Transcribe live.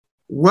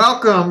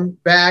Welcome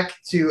back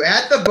to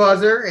At the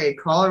Buzzer, a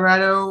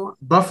Colorado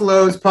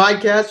Buffaloes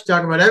podcast. We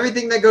talk about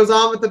everything that goes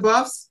on with the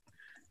Buffs.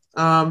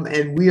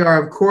 And we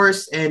are, of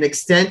course, an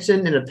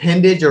extension and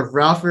appendage of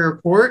Ralphie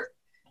Report,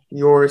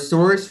 your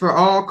source for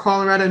all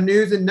Colorado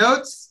news and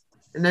notes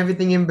and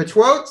everything in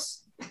between.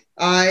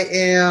 I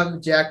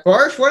am Jack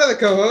Barsh, one of the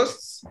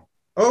co-hosts.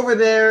 Over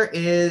there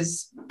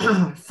is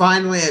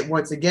finally,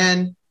 once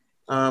again,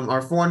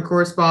 our foreign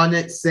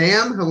correspondent,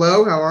 Sam.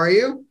 Hello, how are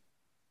you?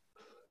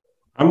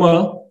 I'm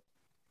well.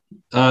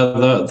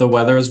 The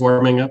weather is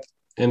warming up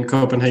in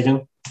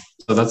Copenhagen,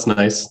 so that's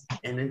nice.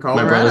 And in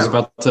Colorado,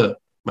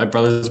 my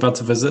brother's about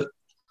to visit,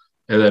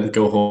 and then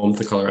go home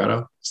to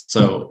Colorado.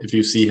 So if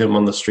you see him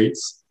on the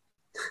streets,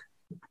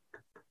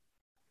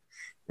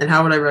 and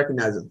how would I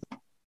recognize him?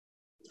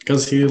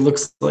 Because he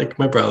looks like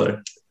my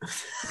brother.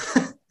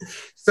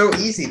 So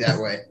easy that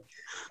way.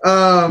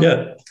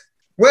 Yeah.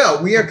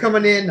 Well, we are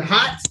coming in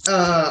hot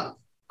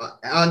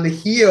on the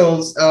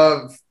heels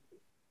of,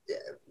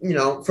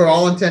 for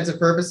all intents and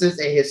purposes,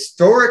 a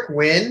historic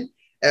win.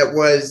 It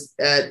was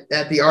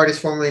at the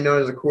artist formerly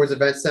known as the Coors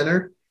Event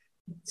Center.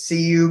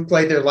 CU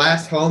played their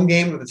last home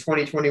game of the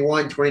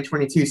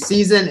 2021-2022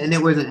 season, and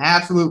it was an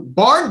absolute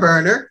barn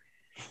burner.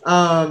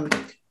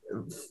 That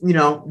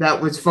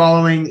was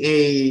following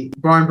a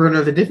barn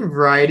burner of a different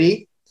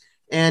variety.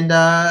 And,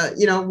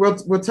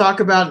 we'll talk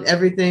about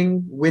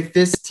everything with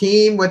this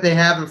team, what they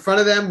have in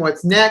front of them,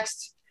 what's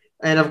next.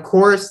 And, of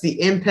course, the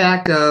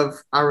impact of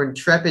our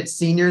intrepid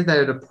seniors that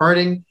are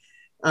departing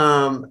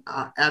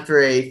after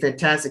a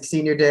fantastic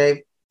senior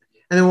day.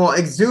 And then we'll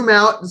zoom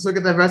out, just look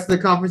at the rest of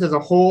the conference as a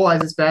whole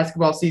as this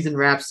basketball season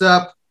wraps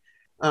up,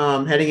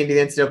 heading into the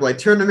NCAA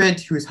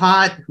tournament, who's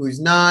hot, who's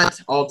not,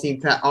 all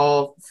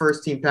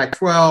first-team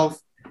Pac-12,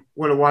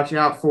 what to watch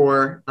out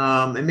for,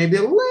 and maybe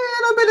a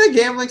little bit of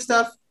gambling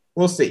stuff.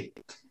 We'll see.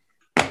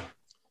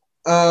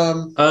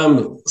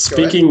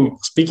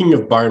 Speaking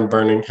of barn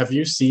burning, have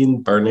you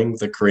seen Burning,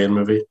 the Korean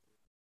movie?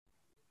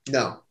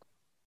 No.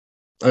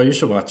 Oh, you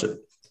should watch it.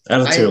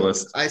 Add it to your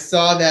list. I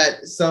saw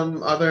that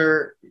some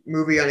other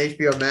movie on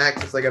HBO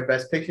Max, it's like a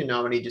Best Picture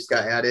nominee, just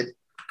got added,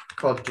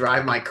 called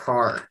Drive My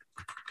Car.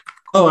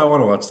 Oh, I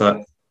want to watch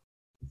that.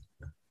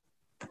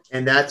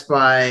 And that's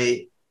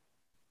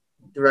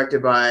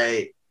directed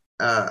by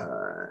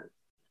I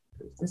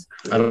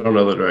don't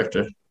know the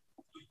director.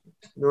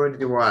 Nor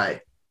do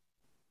I.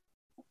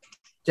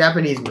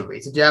 Japanese movie.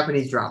 It's a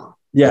Japanese drama.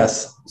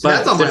 Yes, so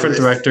but different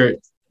director.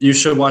 You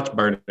should watch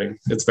Burning.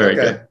 It's very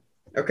good.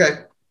 Okay.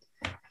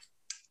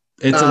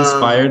 It's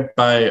inspired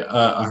by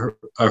a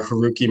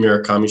Haruki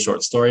Murakami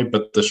short story,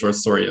 but the short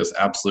story is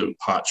absolute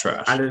hot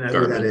trash. I don't know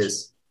who that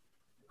is.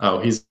 Oh,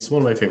 he's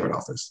one of my favorite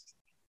authors.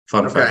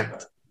 Fun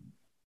fact.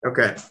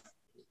 Okay.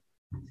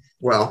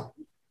 Well,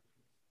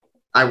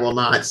 I will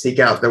not seek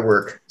out the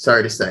work.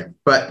 Sorry to say,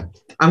 but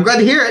I'm glad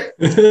to hear it.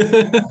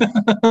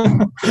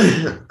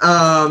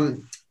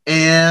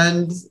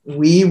 And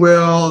we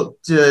will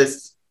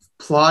just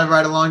plod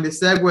right along the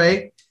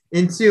segue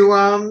into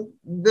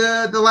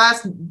the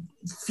last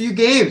few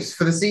games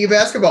for the CU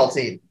basketball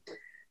team.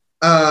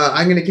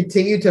 I'm going to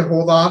continue to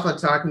hold off on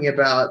talking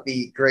about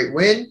the great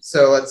win.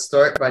 So let's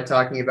start by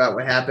talking about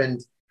what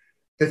happened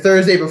the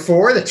Thursday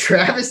before, the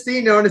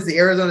travesty known as the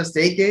Arizona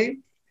State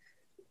game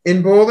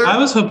in Boulder. I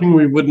was hoping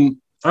we wouldn't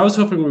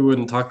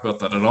talk about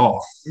that at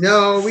all.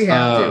 No, we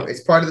have to.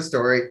 It's part of the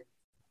story.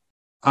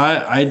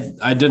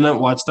 I did not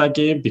watch that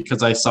game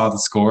because I saw the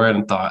score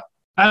and thought,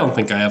 I don't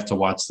think I have to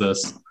watch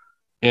this.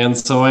 And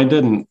so I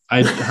didn't.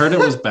 I heard it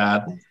was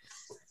bad. It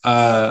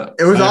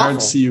was awful. I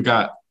heard CU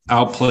got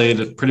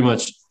outplayed pretty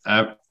much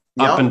up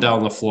and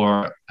down the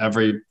floor,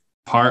 every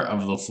part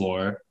of the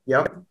floor.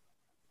 Yep.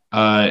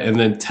 And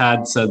then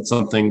Tad said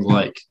something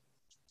like,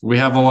 we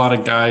have a lot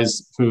of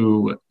guys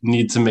who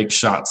need to make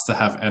shots to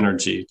have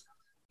energy,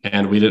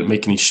 and we didn't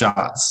make any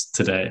shots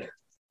today.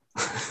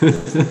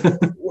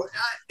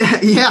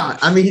 Yeah,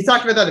 I mean, he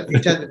talked about that a few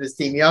times with his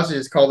team. He also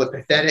just called it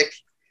pathetic.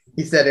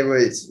 He said it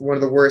was one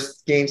of the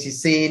worst games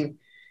he's seen.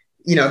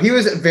 He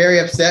was very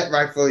upset,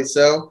 rightfully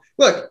so.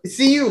 Look,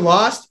 CU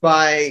lost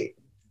by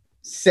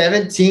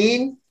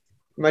 17.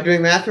 Am I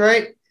doing math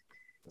right?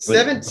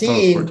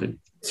 17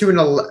 to an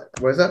 11.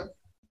 What is that?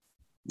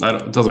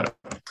 It doesn't matter.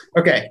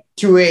 Okay,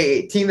 to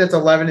a team that's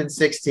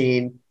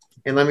 11-16.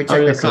 And let me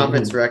check the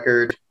conference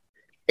record.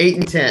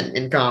 8-10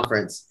 in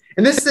conference.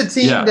 And this is a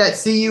team that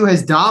CU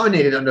has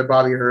dominated under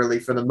Bobby Hurley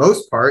for the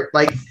most part.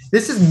 Like,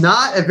 this is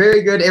not a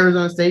very good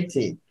Arizona State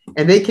team.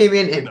 And they came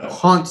in and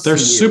punked They're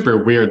CU.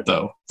 super weird,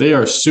 though. They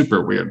are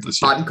super weird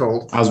this year. Hot and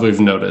cold. As we've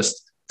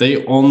noticed.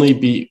 They only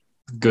beat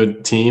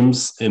good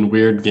teams in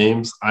weird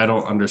games. I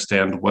don't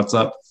understand what's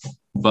up.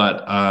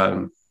 But,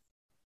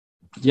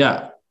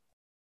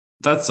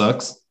 that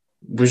sucks.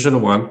 We should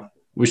have won.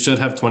 We should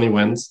have 20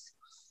 wins.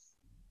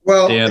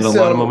 Well, and a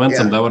lot of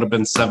momentum. Yeah. That would have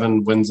been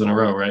 7 wins in a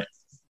row, right?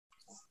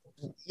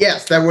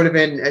 Yes, that would have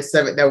been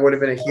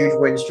a huge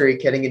win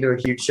streak, heading into a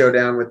huge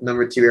showdown with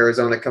number 2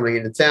 Arizona coming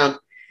into town.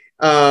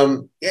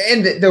 And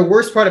the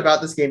worst part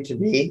about this game to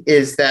me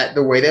is that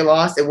the way they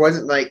lost, it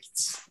wasn't like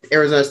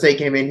Arizona State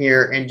came in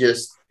here and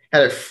just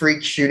had a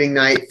freak shooting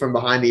night from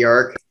behind the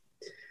arc.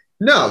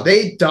 No,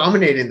 they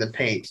dominated in the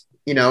paint.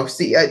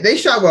 They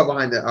shot well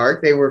behind the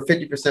arc. They were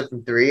 50%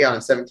 from three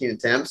on 17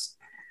 attempts,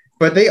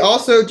 but they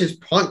also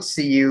just punked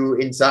CU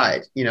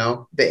inside.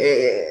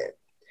 They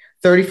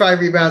 35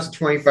 rebounds to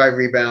 25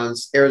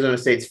 rebounds, Arizona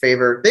State's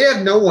favor. They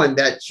have no one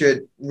that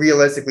should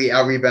realistically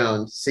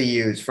out-rebound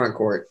CU's front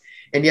court,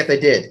 and yet they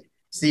did.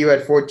 CU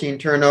had 14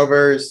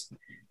 turnovers.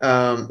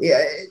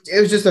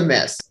 It was just a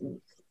mess.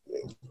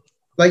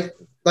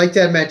 Like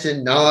Ted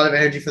mentioned, not a lot of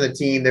energy from the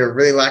team. They were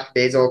really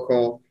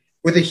lackadaisical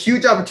with a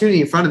huge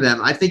opportunity in front of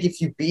them. I think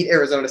if you beat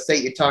Arizona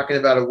State, you're talking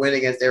about a win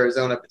against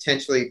Arizona,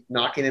 potentially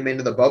knocking them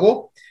into the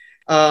bubble.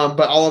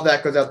 But all of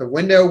that goes out the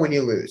window when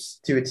you lose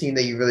to a team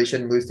that you really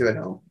shouldn't lose to at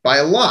home by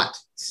a lot.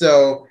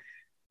 So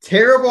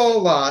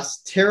terrible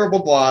loss.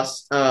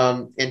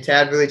 And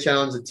Tad really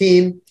challenged the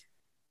team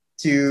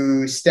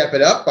to step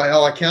it up. By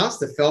all accounts,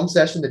 the film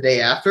session the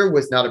day after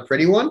was not a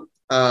pretty one.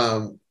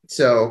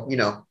 So,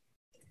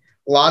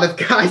 a lot of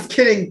guys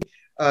getting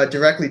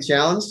directly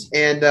challenged.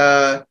 And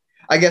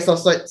I guess I'll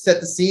set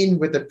the scene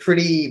with a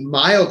pretty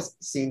mild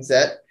scene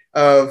set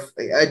of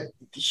a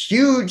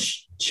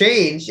huge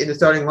change in the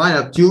starting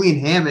lineup. Julian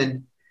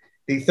Hammond,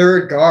 the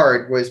third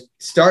guard, was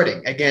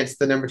starting against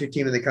the number 2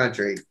 team in the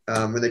country.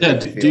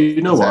 Do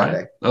you know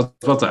why? I was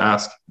about to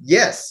ask.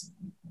 Yes.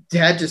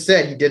 Dad just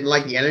said he didn't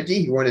like the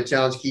energy. He wanted to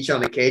challenge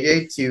Keyshawn and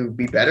KJ to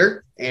be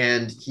better.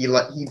 And he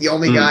the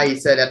only guy he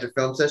said after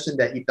film session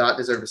that he thought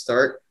deserved to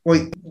start.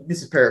 Well,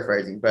 this is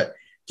paraphrasing, but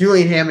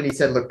Julian Hammond, he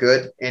said, looked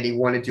good, and he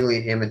wanted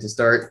Julian Hammond to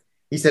start.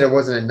 He said it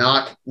wasn't a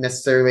knock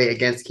necessarily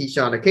against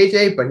Keyshawn or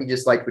KJ, but he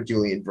just liked what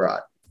Julian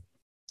brought.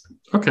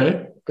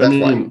 Okay.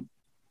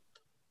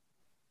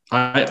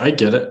 I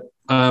get it.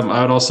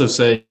 I would also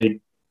say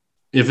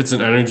if it's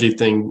an energy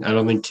thing, I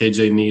don't think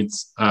KJ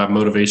needs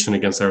motivation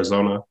against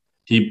Arizona.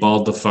 He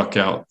balled the fuck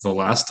out the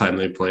last time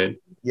they played.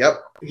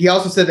 Yep. He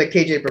also said that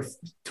KJ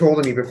told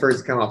him he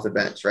prefers to come off the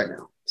bench right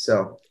now.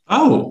 So.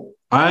 Oh,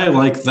 I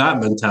like that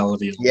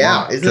mentality a lot.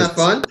 Yeah, isn't that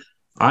fun?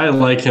 I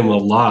like him a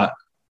lot.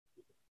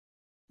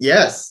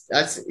 Yes.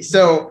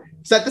 So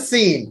set the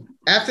scene.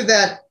 After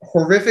that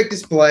horrific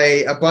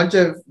display, a bunch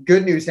of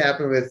good news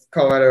happened with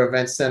Colorado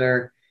Events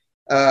Center.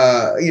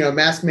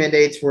 Mask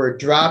mandates were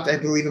dropped, I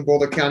believe, in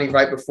Boulder County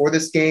right before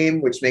this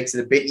game, which makes it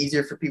a bit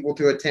easier for people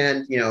to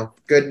attend.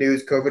 Good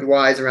news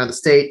COVID-wise around the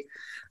state.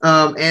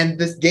 And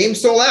this game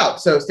sold out.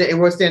 So it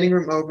was standing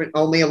room open.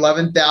 Only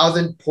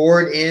 11,000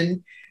 poured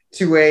in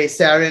to a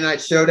Saturday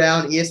night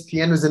showdown.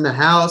 ESPN was in the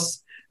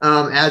house,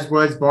 as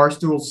was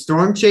Barstool's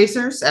Storm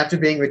Chasers after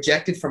being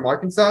rejected from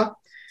Arkansas.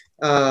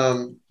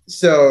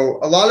 So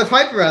a lot of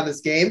hype around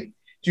this game.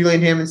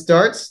 Julian Hammond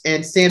starts.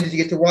 And Sam, did you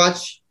get to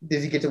watch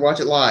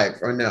it live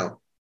or no?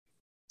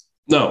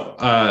 No,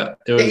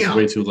 it was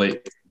way too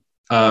late.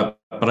 But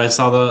I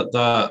saw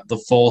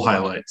the full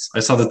highlights. I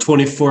saw the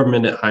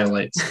 24-minute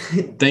highlights.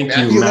 Thank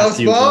you,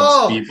 Matthew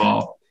loves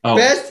Speedball. Oh,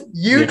 best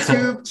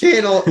YouTube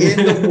channel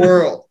in the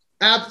world.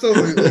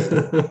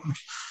 Absolutely.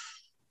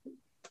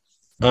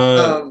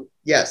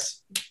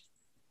 Yes.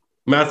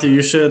 Matthew,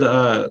 you should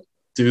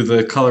do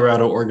the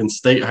Colorado-Oregon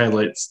State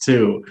highlights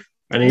too.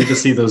 I need to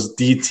see those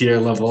D-tier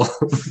level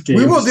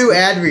games. We will do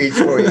ad reads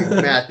for you,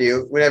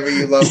 Matthew, whenever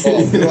you love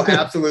ball. We will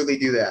absolutely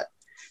do that.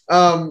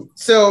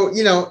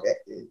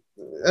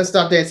 Let's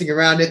stop dancing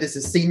around it. This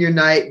is senior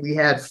night. We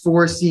had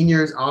 4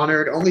 seniors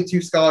honored, only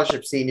 2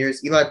 scholarship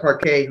seniors. Eli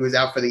Parquet, who is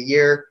out for the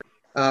year.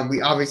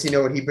 We obviously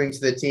know what he brings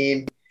to the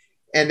team.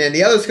 And then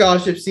the other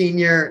scholarship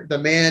senior, the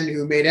man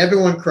who made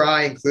everyone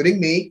cry, including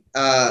me,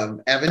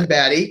 Evan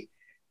Battey,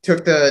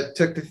 took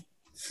the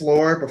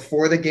floor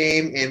before the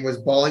game and was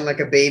bawling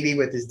like a baby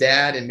with his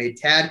dad and made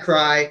Tad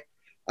cry.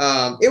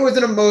 It was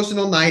an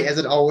emotional night, as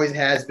it always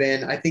has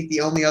been. I think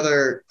the only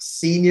other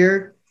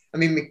senior,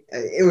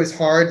 it was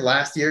hard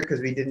last year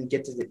because we didn't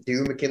get to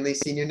do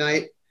McKinley's senior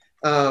night.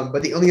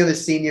 But the only other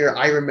senior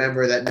I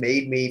remember that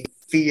made me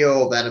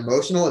feel that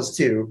emotional is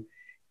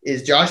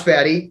Josh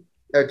Scott.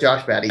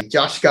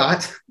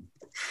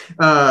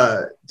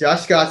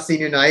 Josh Scott's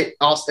senior night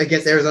also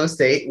against Arizona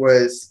State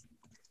was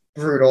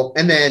brutal.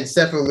 And then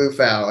Sefo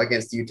Lufau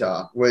against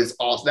Utah was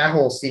also that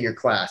whole senior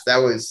class. That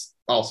was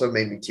also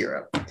made me tear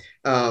up.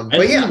 I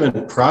didn't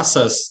even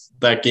process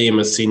that game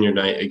as senior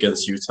night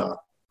against Utah.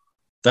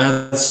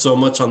 That's so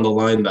much on the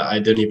line that I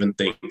didn't even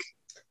think.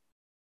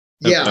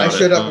 Yeah, I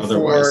showed up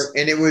before,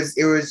 and it was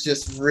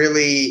just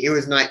really, it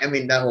was nice.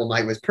 That whole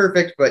night was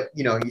perfect, but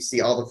you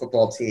see all the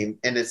football team,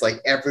 and it's like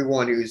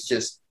everyone who's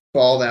just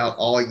balled out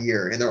all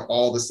year, and they're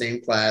all the same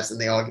class, and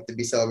they all get to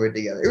be celebrated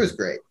together. It was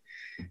great.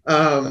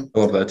 I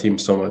love that team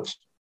so much.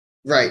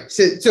 Right.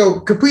 So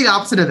complete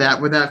opposite of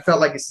that, when that felt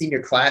like a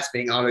senior class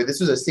being honored.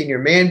 This was a senior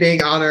man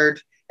being honored.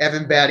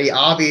 Evan Battey,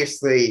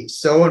 obviously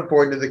so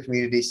important to the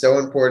community, so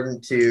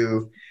important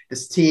to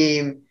this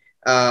team.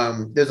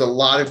 There's a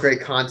lot of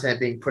great content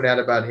being put out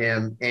about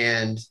him.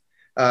 And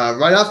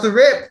right off the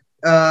rip,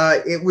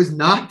 It was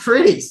not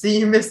pretty. See,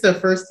 you missed the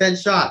first 10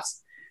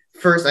 shots.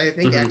 First, I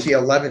think actually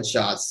 11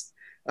 shots.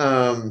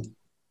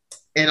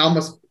 And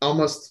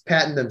almost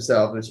patented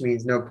themselves, which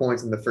means no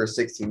points in the first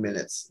 16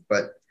 minutes,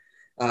 but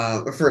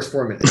first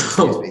 4 minutes,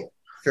 excuse me.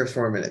 First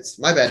 4 minutes.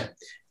 My bad.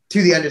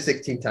 To the under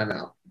 16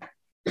 timeout.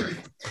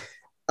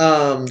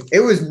 It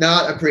was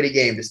not a pretty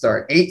game to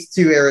start.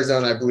 8-2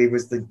 Arizona, I believe,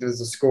 was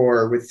the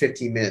score with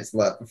 15 minutes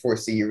left before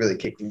CU really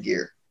kicked in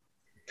gear.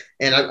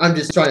 And I'm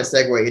just trying to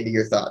segue into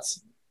your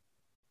thoughts.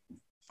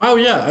 Oh,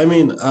 yeah. I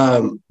mean,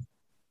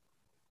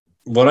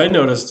 what I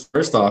noticed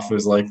first off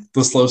was like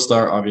the slow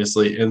start,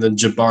 obviously, and then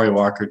Jabari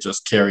Walker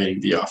just carrying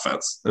the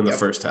offense in the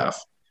first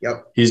half.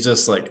 Yep. He's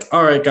just like,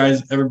 all right,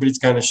 guys, everybody's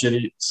kind of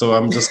shitty, so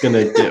I'm just going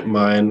to get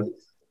mine,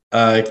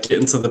 get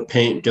into the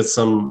paint, get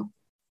some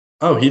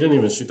 – oh, he didn't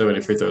even shoot that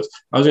many free throws.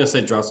 I was going to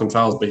say draw some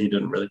fouls, but he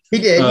didn't really. He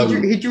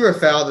did. He drew a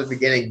foul at the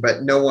beginning,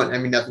 but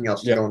nothing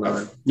else was going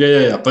on.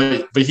 Yeah.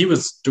 But he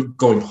was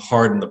going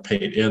hard in the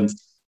paint and –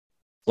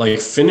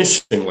 like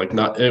finishing, like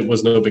it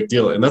was no big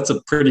deal. And that's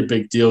a pretty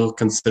big deal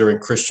considering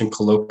Christian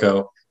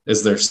Coloco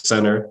is their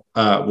center.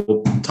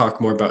 We'll talk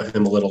more about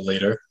him a little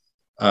later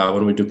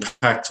when we do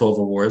Pac-12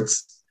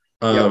 awards.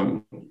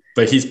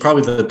 But he's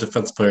probably the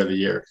defensive player of the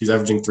year. He's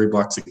averaging 3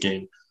 blocks a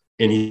game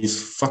and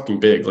he's fucking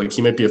big. Like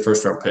he might be a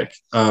first round pick.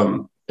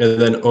 And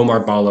then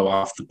Omar Ballo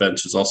off the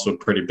bench is also a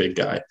pretty big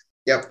guy.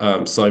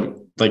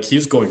 So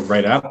he's going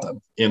right at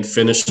them and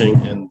finishing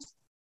and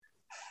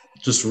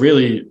just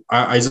really,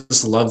 I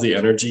just love the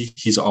energy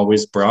he's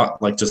always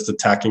brought, like just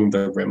attacking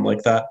the rim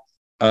like that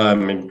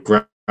and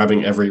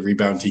grabbing every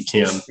rebound he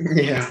can.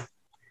 Yeah.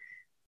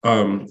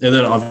 And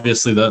then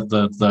obviously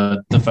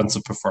the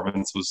defensive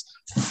performance was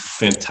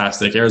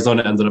fantastic.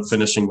 Arizona ended up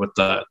finishing with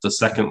the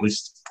second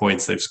least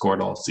points they've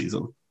scored all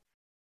season.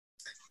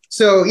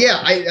 So,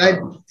 yeah,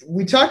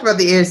 we talked about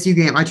the ASU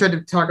game. I tried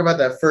to talk about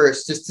that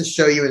first just to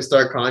show you in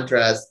stark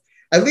contrast.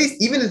 At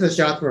least, even if the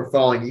shots were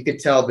falling, you could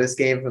tell this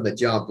game from the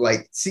jump,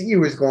 like,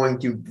 CU was going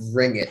to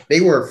bring it.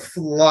 They were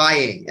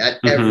flying at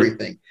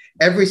everything.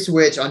 Every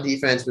switch on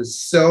defense was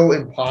so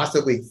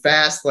impossibly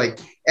fast. Like,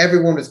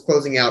 everyone was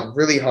closing out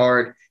really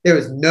hard. There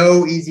was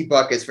no easy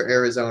buckets for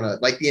Arizona.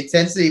 Like, the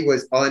intensity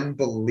was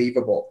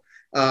unbelievable.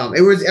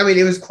 It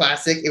was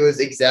classic. It was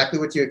exactly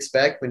what you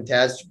expect when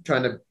Taz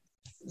trying to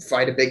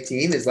fight a big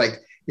team.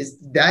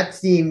 That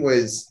team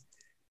was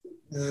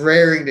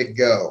raring to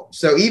go.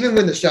 So even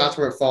when the shots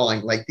weren't falling,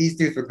 like these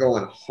dudes were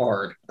going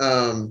hard.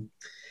 And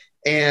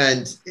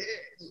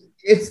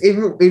it's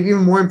even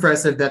more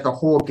impressive that the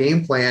whole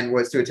game plan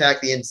was to attack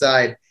the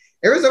inside.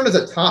 Arizona's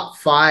a top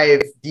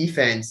 5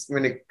 defense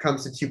when it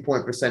comes to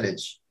 2-point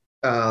percentage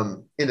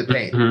in the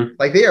paint.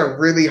 Like they are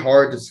really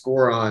hard to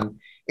score on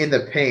in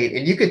the paint.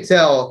 And you could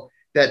tell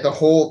that the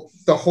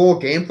whole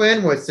game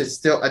plan was to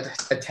still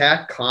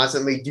attack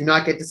constantly. Do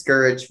not get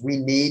discouraged. We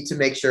need to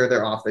make sure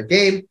they're off their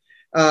game.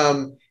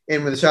 And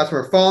when the shots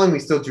were falling, we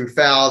still drew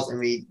fouls and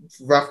we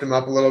roughed them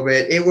up a little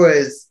bit. It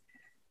was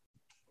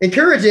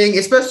encouraging,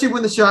 especially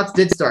when the shots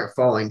did start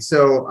falling.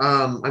 So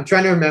I'm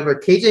trying to remember.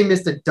 KJ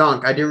missed a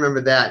dunk. I do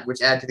remember that,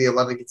 which added to the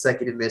 11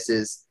 consecutive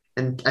misses.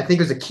 And I think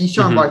it was a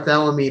Keyshawn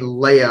Bartholomew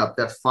layup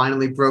that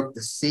finally broke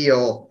the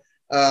seal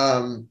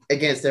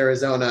against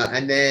Arizona.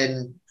 And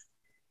then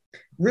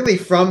really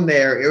from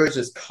there, it was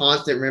just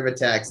constant rim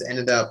attacks that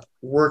ended up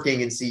working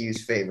in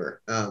CU's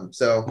favor.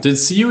 So did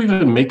CU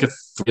even make a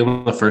 3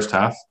 in the first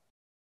half?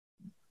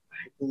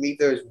 I believe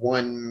there was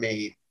one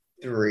made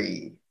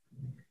 3.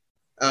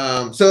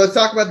 So let's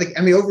talk about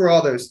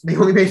overall they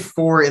only made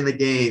 4 in the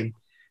game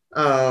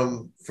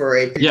for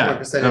a 3-point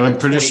percentage. I'm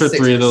pretty sure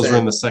 3 of those were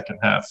in the second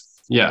half.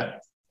 Yeah.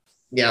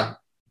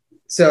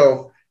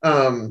 So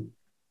I'm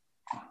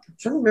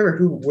trying to remember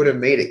who would have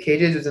made it.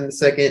 KJ was in the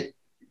second.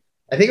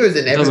 I think it was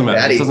an Evan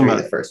Battey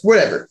the first.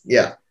 Whatever.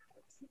 Yeah.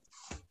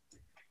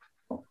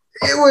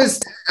 It was,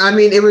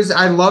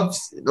 I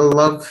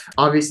love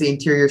obviously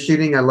interior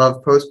shooting. I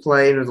love post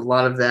play. And there was a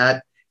lot of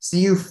that.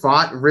 CU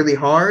fought really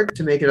hard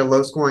to make it a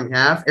low scoring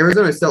half.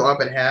 Arizona is still up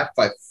at half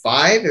by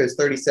 5. It was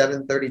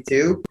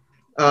 37-32.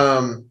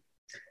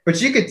 But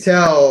you could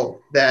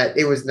tell that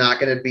it was not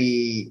going to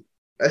be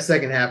a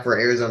second half where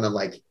Arizona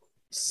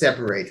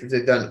separates, which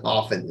they've done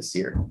often this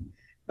year.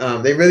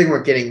 They really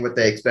weren't getting what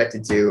they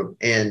expected to.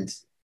 And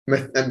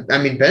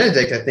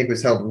Benedict, I think,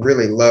 was held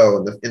really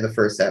low in the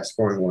first half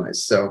scoring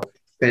wise. So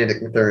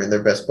Benedict Mathurin,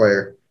 their best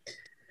player.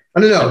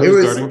 I don't know. Who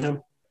was guarding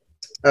him?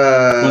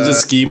 Was it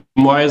scheme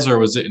wise or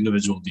was it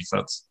individual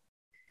defense?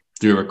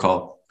 Do you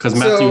recall? Because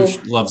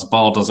Matthew Love's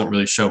ball doesn't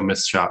really show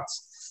missed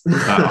shots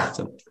that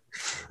often.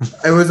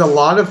 It was a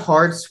lot of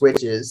hard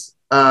switches.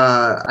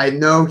 I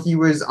know he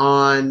was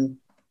on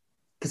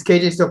because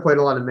KJ still played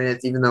a lot of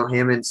minutes, even though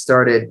Hammond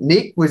started.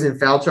 Nick was in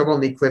foul trouble.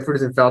 Nick Clifford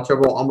was in foul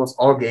trouble almost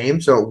all game,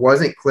 so it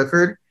wasn't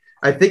Clifford.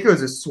 I think it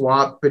was a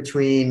swap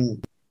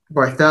between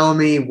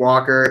Bartholomew,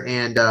 Walker,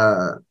 and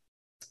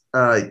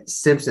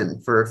Simpson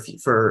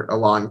for a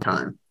long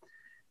time.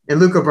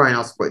 And Luke O'Brien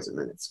also played some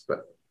minutes.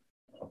 But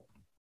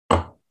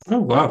oh,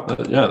 wow.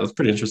 That's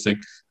pretty interesting.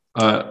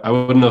 I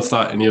wouldn't have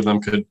thought any of them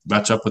could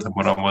match up with him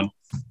one-on-one.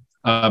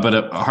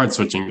 But hard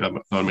switching that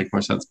would make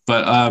more sense.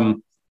 But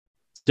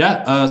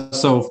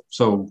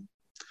so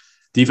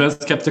defense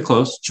kept it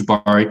close.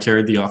 Jabari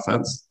carried the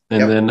offense.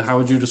 And then how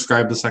would you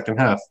describe the second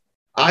half?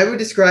 I would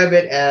describe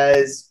it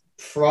as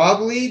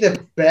probably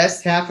the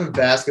best half of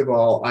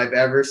basketball I've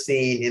ever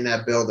seen in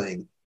that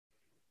building.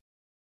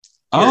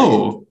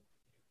 Oh.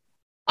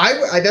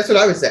 I that's what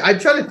I would say. I'm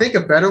trying to think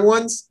of better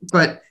ones,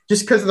 but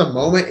just because of the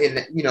moment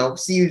and,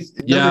 CU's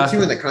number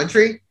 2 in the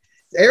country.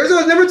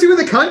 Arizona's number 2 in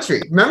the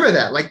country. Remember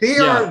that. Like, they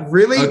are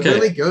really,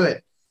 really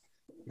good.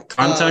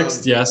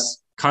 Context,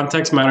 yes.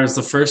 Context matters.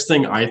 The first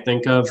thing I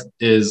think of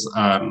is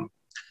I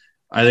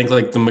think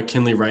like the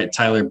McKinley Wright,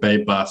 Tyler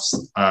Bay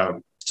buffs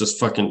just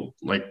fucking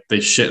like they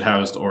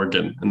shithoused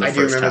Oregon in the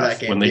first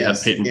half when they had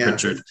Peyton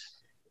Pritchard.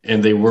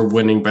 And they were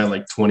winning by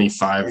like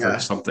 25 or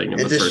something in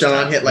the first half.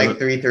 And Deshaun hit like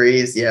 3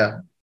 threes. Yeah.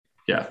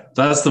 Yeah.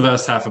 That's the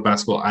best half of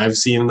basketball I've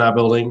seen in that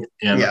building.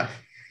 And it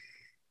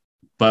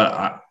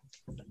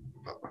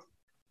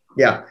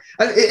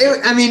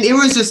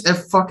was just a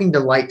fucking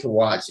delight to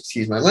watch.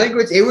 Excuse my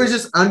language. It was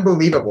just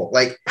unbelievable.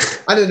 Like,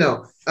 I don't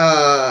know.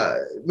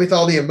 With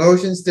all the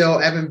emotion still,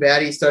 Evan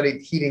Battey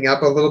started heating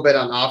up a little bit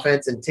on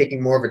offense and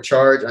taking more of a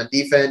charge on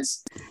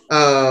defense.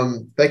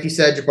 Like you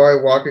said,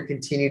 Jabari Walker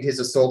continued his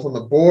assault on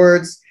the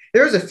boards.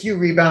 There was a few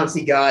rebounds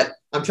he got.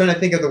 I'm trying to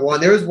think of the one.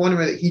 There was one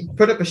where he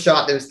put up a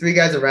shot. There was 3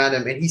 guys around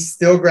him, and he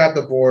still grabbed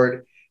the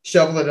board,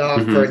 shoveled it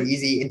off for an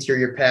easy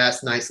interior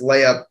pass, nice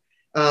layup.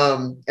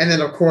 And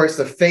then, of course,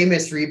 the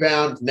famous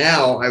rebound,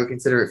 now I would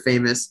consider it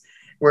famous,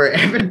 where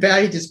Evan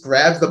Battey just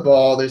grabs the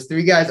ball. There's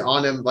 3 guys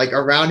on him, like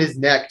around his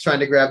neck,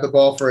 trying to grab the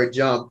ball for a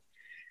jump.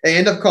 They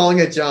end up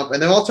calling a jump,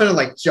 and they're all trying to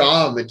like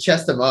jaw him and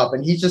chest him up,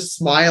 and he's just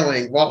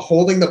smiling while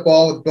holding the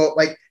ball with both.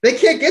 Like, they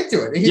can't get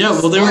to it.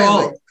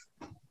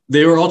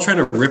 They were all trying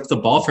to rip the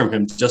ball from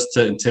him just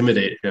to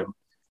intimidate him,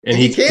 and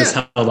he just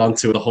held on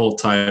to it the whole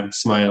time,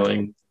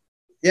 smiling.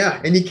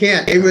 Yeah, and he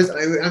can't. It was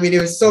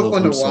so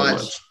fun to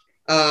watch.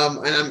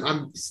 And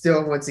I'm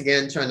still, once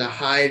again, trying to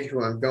hide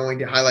who I'm going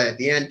to highlight at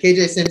the end.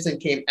 KJ Simpson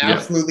came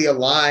absolutely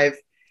alive.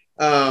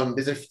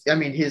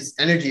 His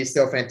energy is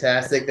still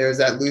fantastic. There's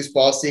that loose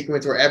ball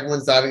sequence where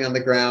everyone's diving on the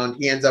ground.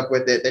 He ends up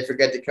with it. They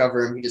forget to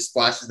cover him. He just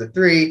splashes the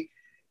 3.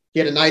 He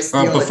had a nice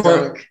steal and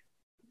dunk.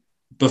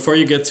 Before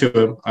you get to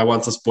him, I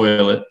want to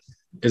spoil it.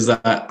 Is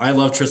that I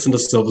love Tristan da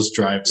Silva's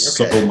drive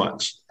so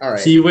much. All right.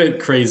 He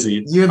went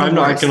crazy. I'm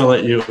not going to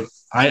let you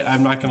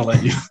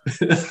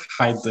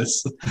hide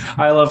this.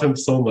 I love him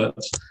so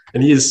much.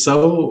 And he is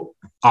so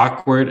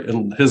awkward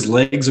and his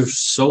legs are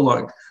so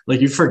long.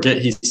 Like, you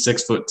forget he's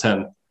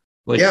 6'10".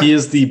 Like, he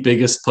is the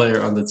biggest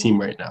player on the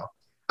team right now.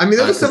 I mean,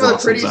 those are some of the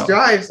prettiest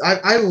drives.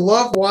 I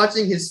love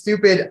watching his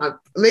stupid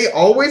they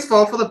always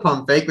fall for the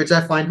pump fake, which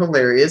I find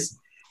hilarious.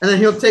 And then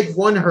he'll take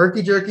one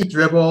herky-jerky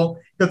dribble.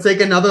 He'll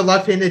take another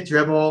left-handed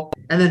dribble.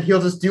 And then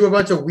he'll just do a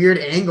bunch of weird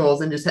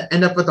angles and just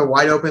end up with a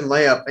wide-open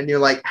layup. And you're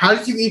like, how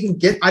did you even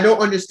get – I don't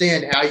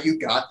understand how you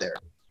got there.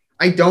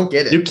 I don't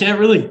get it. You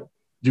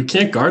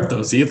can't guard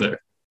those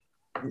either.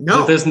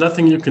 No. There's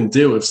nothing you can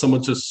do if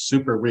someone's just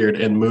super weird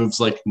and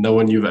moves like no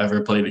one you've ever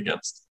played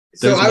against.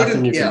 There's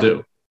nothing you can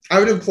do. I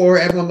would implore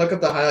everyone look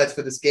up the highlights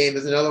for this game.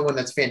 There's another one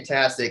that's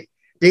fantastic.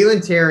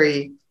 Dalen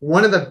Terry,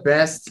 one of the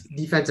best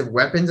defensive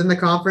weapons in the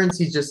conference.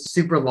 He's just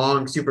super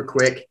long, super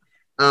quick,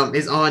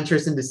 is on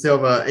Tristan da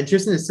Silva. And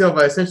Tristan da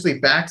Silva essentially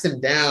backs him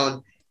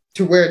down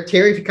to where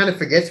Terry kind of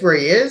forgets where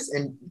he is.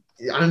 And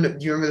I don't know,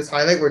 do you remember this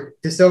highlight where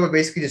da Silva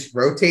basically just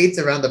rotates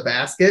around the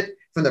basket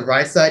from the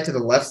right side to the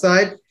left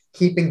side,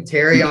 keeping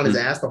Terry on his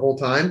ass the whole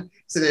time.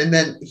 And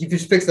then he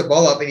just picks the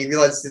ball up and he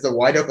realizes it's a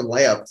wide open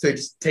layup. So he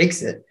just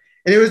takes it.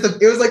 And it was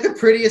like the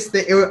prettiest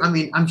thing.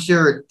 I'm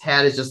sure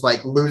Tad is just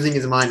like losing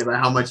his mind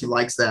about how much he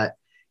likes that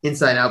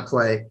inside out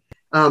play.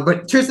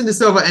 But Tristan da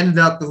Silva ended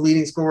up the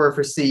leading scorer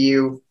for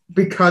CU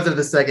because of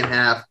the second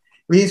half.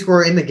 Leading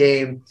scorer in the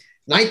game,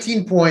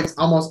 19 points,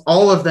 almost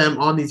all of them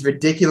on these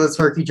ridiculous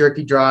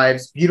herky-jerky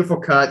drives, beautiful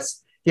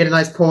cuts. He had a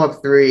nice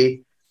pull-up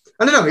 3.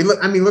 I don't know.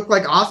 He looked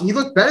like Oscar. He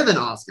looked better than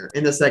Oscar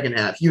in the second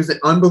half. He was an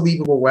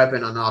unbelievable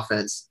weapon on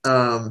offense.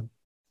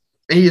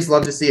 And you just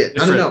love to see it.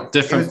 I don't know.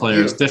 Different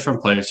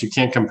players. You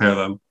can't compare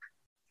them.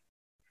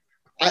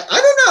 I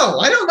don't know.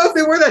 I don't know if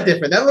they were that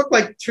different. That looked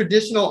like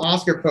traditional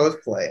Oscar post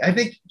play. I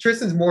think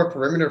Tristan's more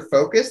perimeter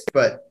focused,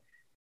 but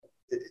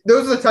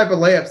those are the type of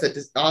layups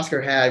that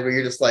Oscar had where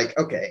you're just like,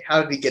 okay,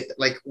 how did he get that?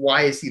 Like,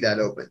 why is he that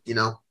open? You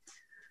know?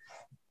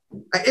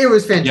 It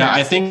was fantastic. Yeah,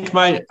 I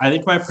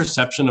think my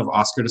perception of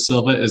Oscar da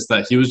Silva is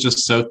that he was just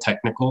so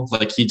technical.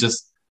 Like, he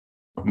just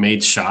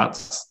made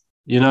shots,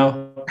 you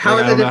know? How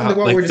are they different than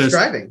what we're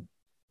describing?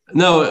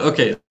 No,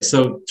 okay.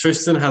 So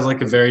Tristan has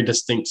like a very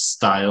distinct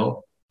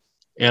style.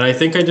 And I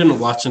think I didn't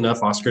watch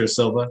enough Oscar da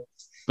Silva,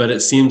 but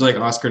it seemed like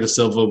Oscar da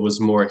Silva was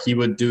more, he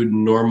would do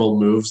normal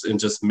moves and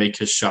just make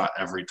his shot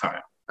every time.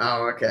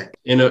 Oh, okay.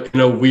 In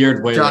a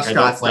weird way. Josh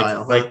Scott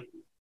style.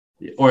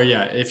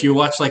 If you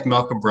watch like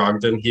Malcolm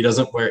Brogdon, he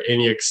doesn't wear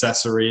any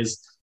accessories,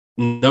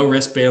 no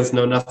wristbands,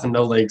 no nothing,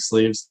 no leg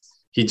sleeves.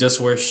 He just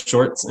wears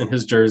shorts and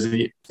his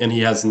jersey and he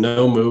has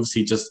no moves.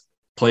 He just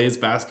plays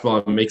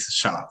basketball and makes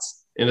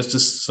shots. And it's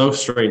just so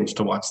strange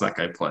to watch that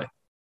guy play.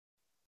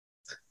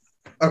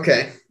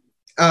 Okay.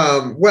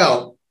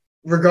 Well,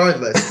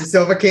 regardless, De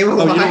Silva came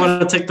alive. Oh, you don't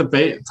want to take the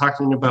bait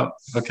talking about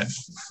 – okay.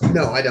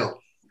 No, I don't.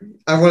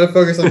 I want to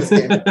focus on this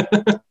game.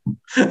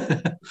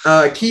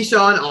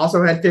 Keyshawn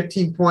also had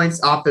 15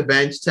 points off the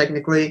bench,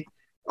 technically.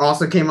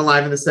 Also came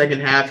alive in the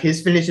second half.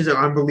 His finishes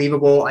are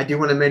unbelievable. I do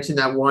want to mention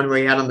that one where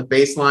he had on the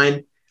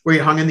baseline where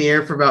he hung in the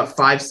air for about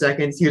 5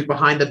 seconds. He was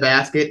behind the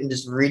basket and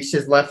just reached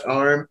his left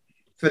arm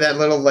for that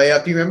little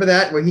layup. Do you remember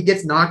that? Where he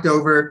gets knocked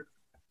over,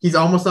 he's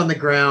almost on the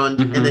ground,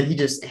 and then he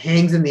just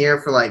hangs in the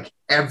air for like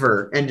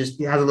ever and just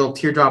has a little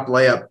teardrop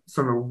layup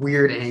from a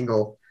weird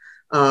angle.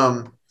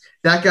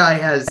 That guy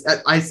has,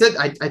 I think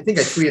I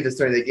tweeted this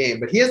during the game,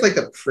 but he has like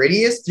the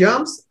prettiest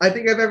jumps I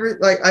think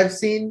I've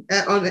seen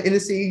in a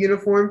CU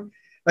uniform.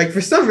 Like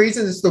for some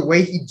reason, it's the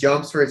way he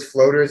jumps for his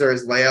floaters or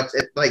his layups.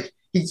 It like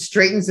he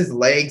straightens his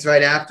legs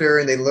right after,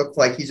 and they look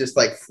like he's just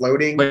like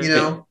floating.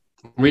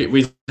 Wait,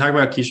 we talk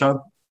about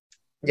Keyshawn?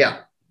 Yeah.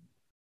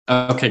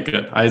 Okay,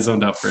 good. I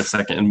zoned out for a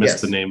second and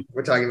missed the name.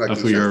 We're talking about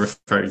who you're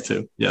referring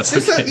to. Yes.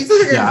 Okay. He's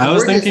like I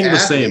was thinking the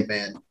same.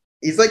 Man.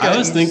 He's like I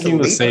was thinking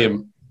the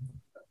same.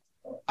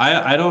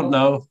 I don't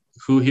know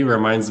who he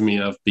reminds me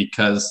of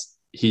because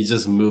he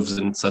just moves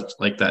in such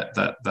like that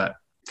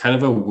kind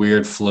of a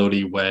weird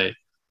floaty way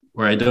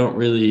where I don't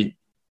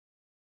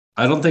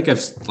think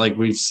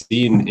we've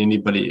seen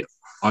anybody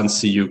on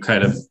CU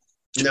kind of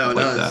not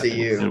on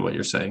CU in what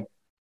you're saying.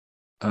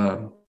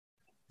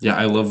 Yeah,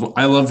 I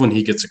love when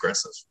he gets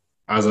aggressive,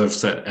 as I've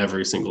said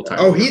every single time.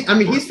 Oh,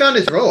 he's found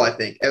his role. I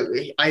think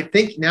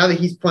now that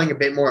he's playing a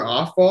bit more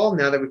off ball,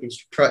 now that we can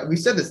trust, we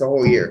said this the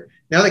whole year.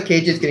 Now that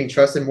KJ is getting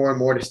trusted more and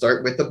more to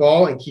start with the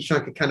ball, and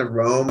Keyshawn can kind of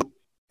roam,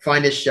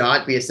 find his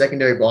shot, be a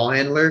secondary ball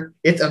handler.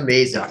 It's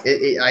amazing.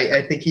 Yeah.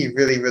 I think he's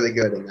really, really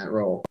good in that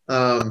role.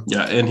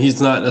 Yeah, and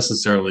he's not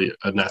necessarily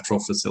a natural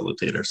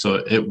facilitator,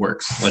 so it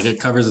works. Like it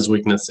covers his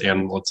weakness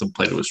and lets him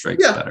play to his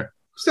strengths better.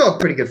 Still a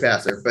pretty good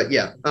passer, but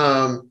yeah.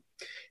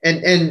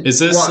 And is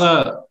this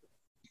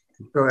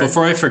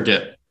before I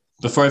forget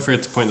to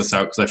point this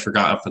out because I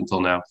forgot up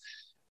until now,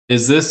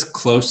 is this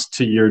close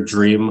to your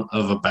dream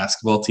of a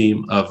basketball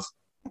team of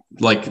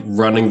like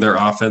running their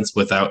offense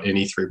without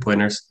any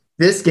 3-pointers?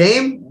 This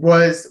game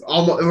was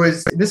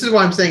this is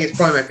why I'm saying it's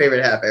probably my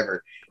favorite half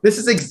ever. This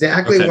is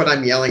exactly what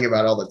I'm yelling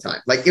about all the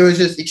time. Like it was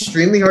just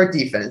extremely hard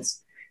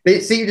defense.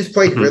 You just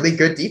played really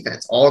good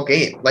defense all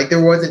game. Like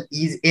there wasn't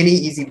any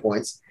easy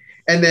points.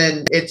 And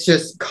then it's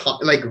just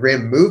like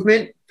rim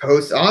movement,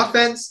 post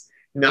offense,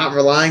 not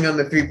relying on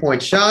the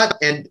 3-point shot.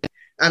 And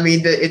I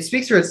mean, it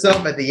speaks for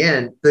itself at the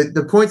end.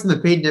 The points in the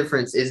paint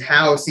difference is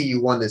how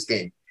CU won this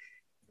game.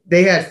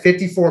 They had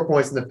 54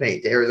 points in the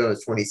paint to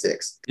Arizona's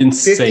 26.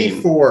 Insane.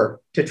 54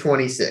 to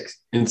 26.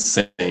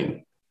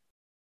 Insane.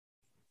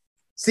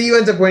 CU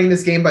ends up winning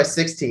this game by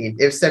 16.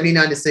 It was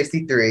 79 to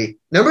 63.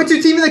 Number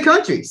 2 team in the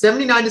country,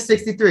 79 to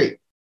 63.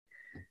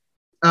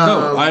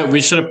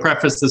 We should have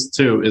prefaced this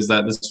too, is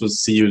that this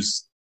was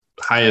CU's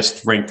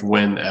highest ranked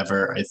win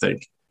ever, I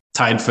think.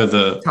 Tied for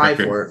the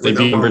record. They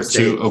beat number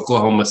 2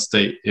 Oklahoma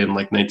State in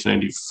like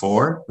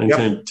 1994,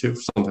 1992,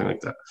 something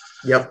like that.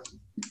 Yep.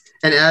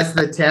 And as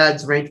the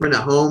Tads ranked win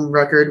at home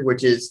record,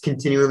 which is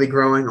continually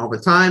growing all the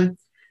time.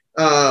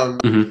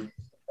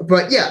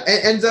 But yeah,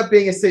 it ends up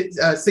being a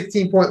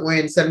 16-point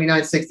win,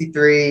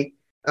 79-63.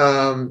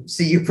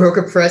 CU broke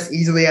a press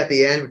easily at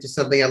the end, which is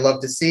something I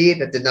love to see.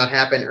 That did not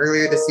happen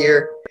earlier this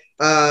year.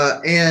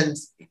 And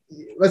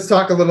let's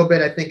talk a little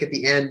bit. I think at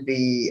the end,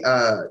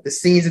 the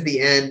scenes at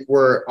the end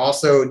were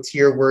also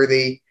tier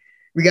worthy.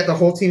 We got the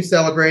whole team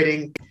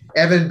celebrating.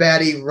 Evan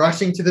Battey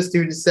rushing to the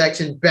student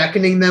section,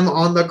 beckoning them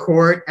on the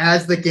court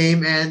as the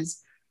game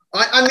ends.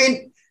 I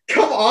mean,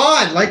 come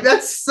on! Like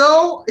that's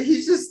so.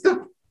 He's just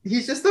the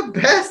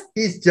best.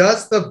 He's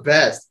just the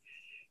best.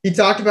 He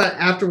talked about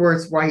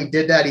afterwards why he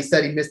did that. He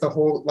said he missed the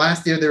whole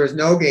last year. There was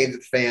no games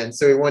with fans,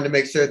 so he wanted to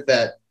make sure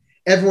that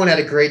everyone had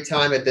a great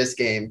time at this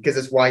game because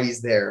it's why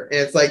he's there. And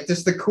it's like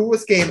just the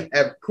coolest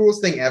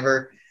thing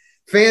ever.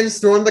 Fans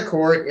stormed the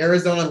court.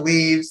 Arizona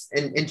leaves,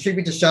 and in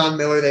tribute to Sean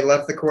Miller, they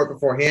left the court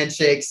before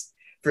handshakes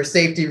for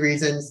safety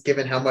reasons,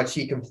 given how much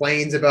he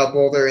complains about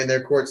Boulder and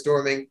their court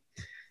storming.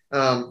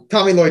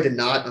 Tommy Lloyd did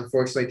not.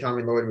 Unfortunately,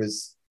 Tommy Lloyd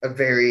was a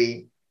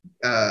very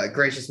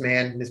gracious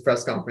man in his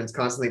press conference,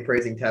 constantly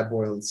praising Tab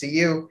Boyle and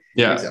CU.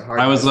 Yeah,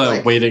 I was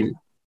waiting.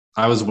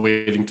 I was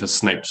waiting to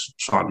snipe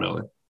Sean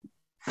Miller.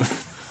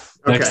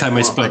 Next time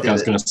I spoke, I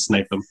was going to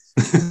snipe him.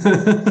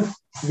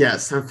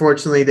 Yes,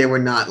 unfortunately, they were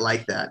not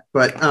like that.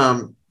 But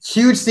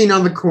huge scene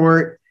on the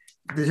court,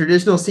 the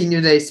traditional senior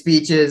day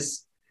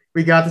speeches.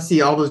 We got to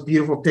see all those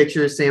beautiful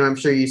pictures, Sam. I'm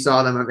sure you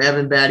saw them, of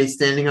Evan Battey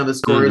standing on the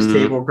scorer's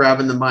table,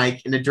 grabbing the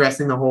mic and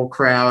addressing the whole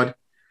crowd.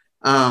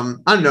 I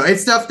don't know.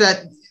 It's stuff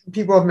that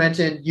people have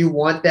mentioned. You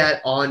want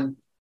that on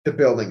the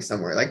building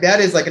somewhere. Like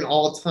that is like an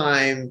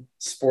all-time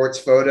sports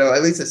photo,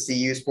 at least a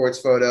CU sports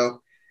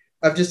photo,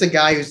 of just a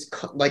guy who's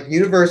like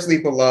universally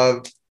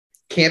beloved,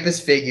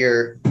 campus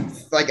figure,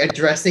 like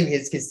addressing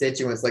his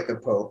constituents like the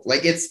Pope.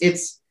 Like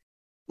it's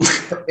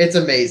It's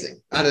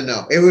amazing. I don't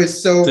know. It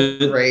was so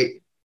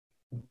great.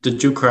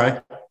 Did you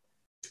cry?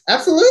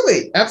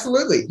 Absolutely.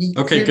 He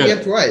okay, good. Me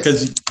up twice.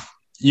 Because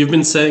you've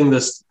been saying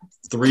this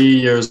 3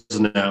 years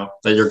now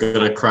that you're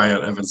going to cry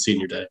on Evan's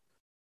senior day.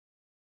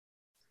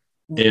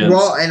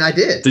 And I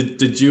did.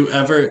 Did you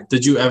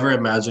ever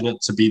imagine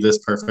it to be this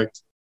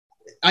perfect?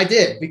 I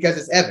did, because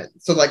it's Evan.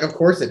 So like, of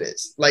course it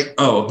is. Like,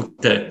 oh,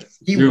 okay.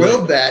 He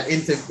willed that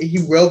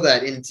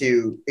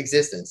into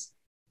existence.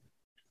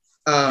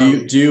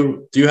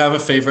 Do you have a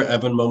favorite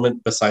Evan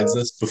moment besides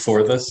this,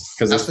 before this?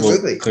 Because this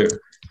absolutely clear.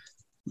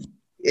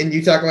 And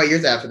you talk about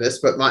yours after this,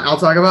 but I'll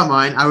talk about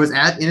mine. I was in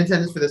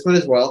attendance for this one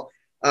as well.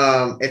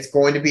 It's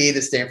going to be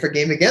the Stanford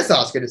game against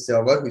Oscar da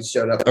Silva, who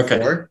showed up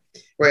before,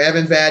 where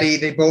Evan Battey,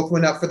 they both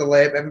went up for the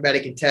layup. Evan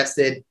Battey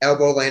contested,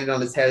 elbow landed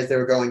on his head as they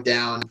were going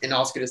down, and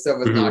Oscar da Silva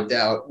was knocked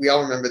out. We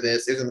all remember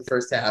this. It was in the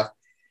first half.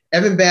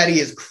 Evan Battey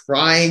is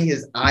crying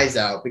his eyes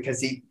out because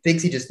he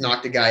thinks he just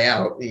knocked a guy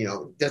out. You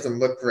know, doesn't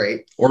look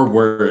great. Or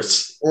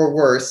worse.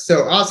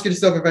 So Oscar da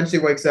Silva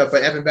eventually wakes up,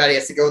 but Evan Battey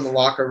has to go in the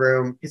locker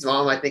room. His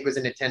mom, I think, was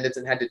in attendance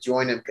and had to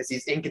join him because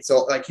he's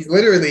inconsolable. Like, he's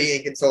literally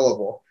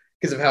inconsolable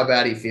because of how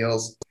bad he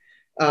feels.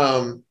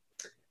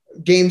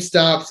 Game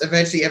stops.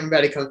 Eventually, Evan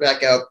Battey comes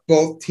back out.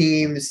 Both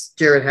teams,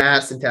 Jared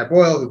Haas and Tad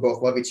Boyle, who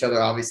both love each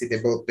other. Obviously,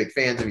 they're both big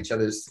fans of each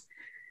other's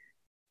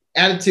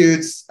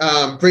attitudes,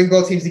 bring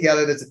both teams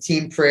together. There's a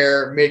team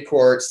prayer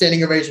mid-court,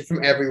 standing ovation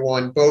from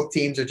everyone. Both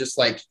teams are just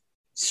like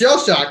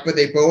shell-shocked, but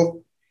they both,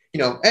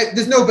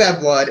 there's no bad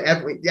blood.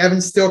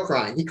 Evan's still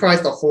crying. He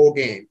cries the whole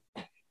game.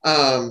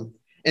 And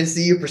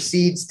CU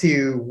proceeds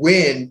to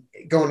win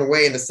going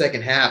away in the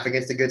second half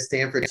against a good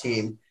Stanford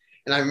team.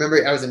 And I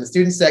remember I was in the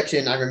student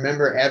section. I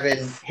remember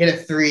Evan hit a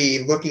three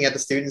looking at the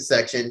student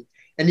section,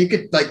 and you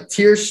could, like,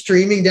 tears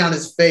streaming down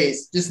his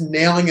face, just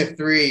nailing a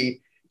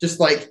three,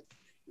 just like,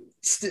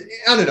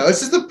 I don't know.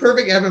 It's just the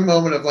perfect Evan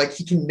moment of, like,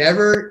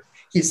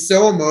 he's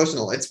so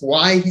emotional. It's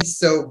why he's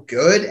so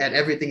good at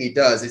everything he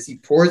does, is he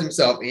pours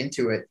himself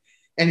into it.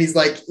 And he's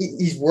like,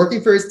 he's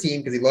working for his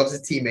team because he loves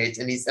his teammates.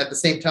 And he's at the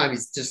same time,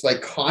 he's just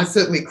like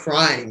constantly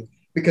crying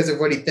because of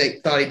what he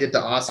thought he did to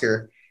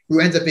Oscar,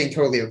 who ends up being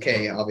totally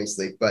okay,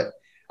 obviously. But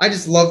I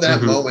just love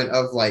that moment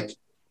of, like,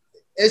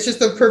 it's just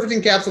the perfect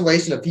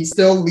encapsulation of he's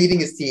still leading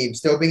his team,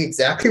 still being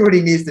exactly what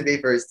he needs to be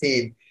for his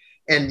team.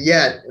 And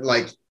yet,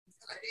 like,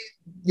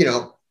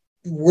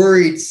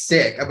 worried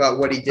sick about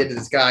what he did to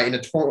this guy in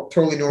a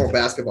totally normal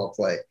basketball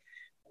play.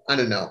 I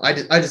don't know. I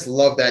just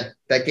love that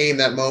game,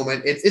 that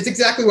moment. It's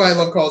exactly why I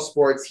love college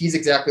sports. He's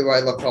exactly why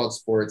I love college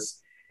sports.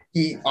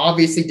 He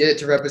obviously did it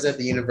to represent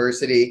the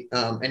university.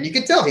 And you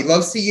can tell he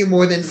loves CU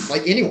more than,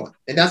 like, anyone.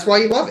 And that's why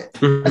you love it.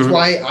 That's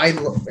why I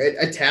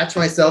attach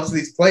myself to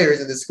these players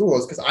in the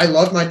schools, because I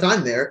loved my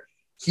time there.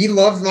 He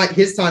loved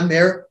his time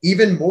there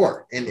even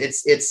more. And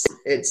it's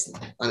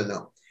I don't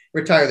know.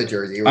 Retire the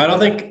jersey.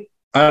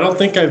 I don't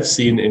think I've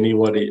seen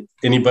anybody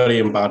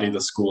embody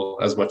the school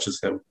as much as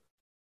him.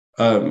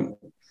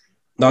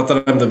 Not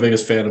that I'm the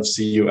biggest fan of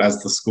CU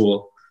as the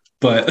school,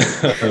 but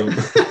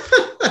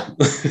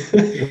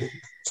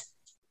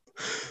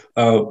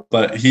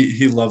but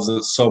he loves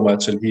it so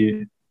much,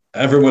 and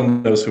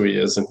everyone knows who he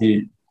is, and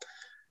he,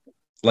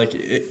 like,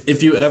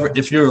 if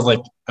you're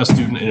like a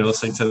student and you're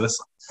listening to this,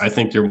 I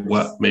think you're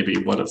maybe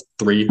one of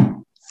 3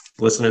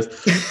 listeners,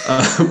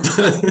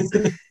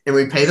 and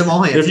we pay them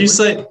all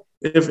handsomely.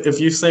 If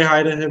you say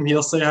hi to him,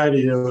 he'll say hi to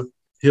you.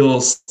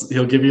 He'll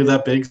give you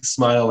that big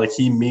smile, like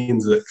he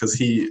means it, because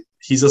he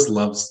just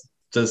loves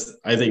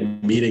I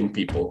think meeting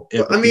people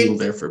and being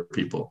there for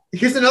people.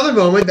 Here's another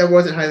moment that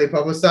wasn't highly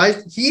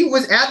publicized. He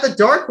was at the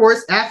Dark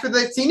Horse after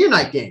the senior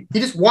night game. He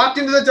just walked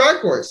into the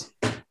Dark Horse.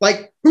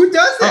 Like, who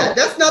does that?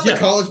 That's not the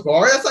college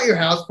bar. That's not your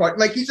house party.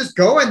 Like, he's just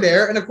going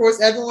there, and of course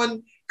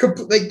everyone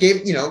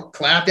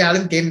clapped at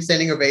him, gave him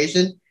standing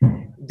ovation.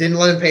 Didn't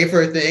let him pay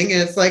for a thing,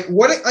 and it's like,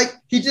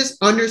 he just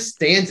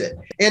understands it.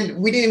 And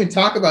we didn't even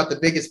talk about the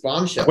biggest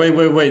bombshell.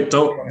 Wait!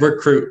 Don't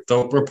report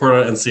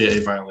on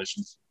NCAA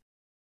violations.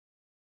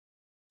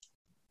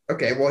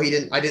 Okay, well,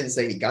 I didn't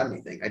say he got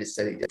anything. I just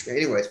said he did.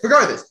 Anyways,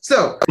 regardless.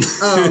 So,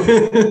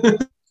 I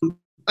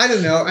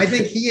don't know. I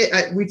think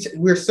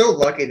we're so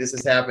lucky this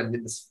has happened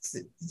in this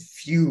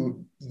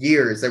few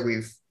years that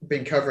we've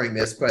been covering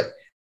this, but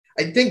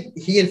I think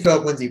he and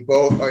Philip Lindsay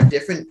both are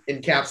different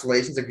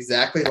encapsulations of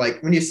exactly,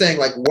 like, when you're saying,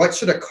 like, what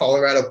should a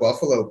Colorado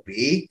Buffalo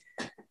be?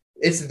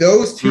 It's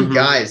those two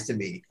guys to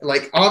me.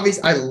 Like,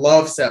 obviously, I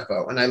love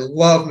Cepho and I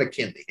love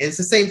McKinley. And it's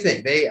the same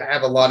thing. They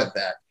have a lot of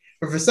that.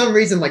 But for some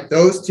reason, like,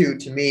 those two,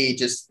 to me,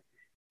 just,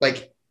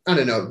 like, I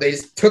don't know, they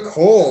just took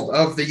hold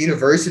of the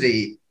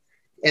university.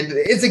 And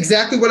it's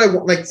exactly what I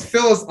want. Like,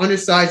 Phil is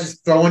undersized,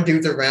 just throwing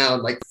dudes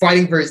around, like,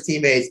 fighting for his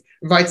teammates,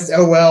 invites his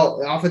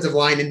offensive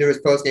line into his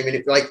postgame.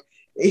 And, like,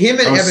 him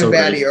and Evan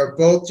Battey are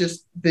both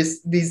just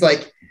these,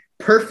 like,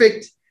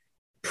 perfect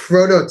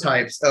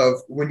prototypes of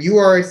when you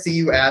are a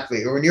CU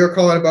athlete or when you're a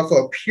Colorado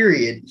Buffalo,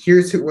 period,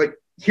 here's what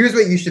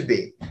you should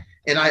be.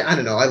 And I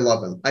don't know. I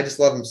love him. I just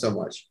love him so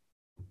much.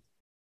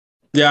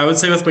 Yeah, I would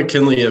say with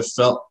McKinley, it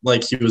felt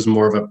like he was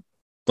more of a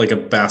like a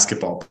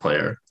basketball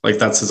player. Like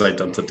that's his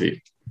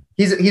identity.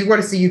 He's what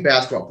a CU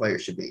basketball player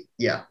should be.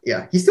 Yeah.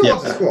 He still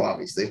loves the school,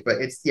 obviously,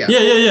 but it's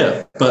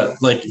Yeah.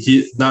 But like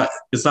it's not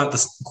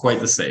quite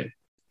the same.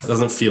 It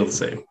doesn't feel the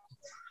same.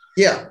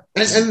 Yeah,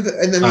 and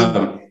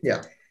then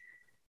yeah.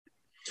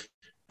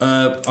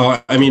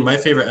 I mean, my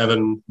favorite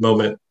Evan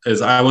moment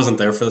is I wasn't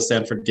there for the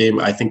Stanford game.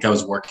 I think I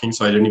was working,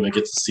 so I didn't even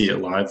get to see it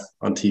live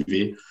on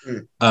TV.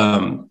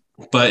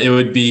 But it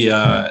would be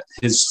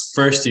his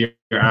first year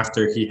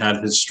after he had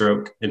his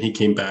stroke and he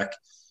came back.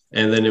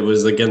 And then it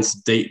was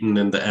against Dayton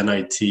in the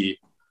NIT.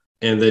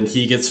 And then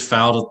he gets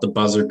fouled at the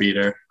buzzer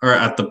beater or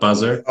at the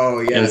buzzer.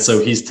 Oh, yeah. And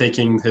so he's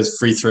taking his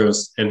free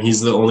throws and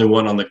he's the only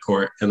one on the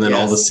court. And then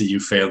all the CU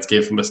fans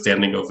gave him a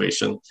standing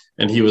ovation.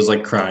 And he was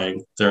like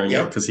crying during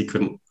it because he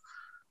couldn't.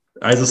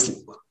 I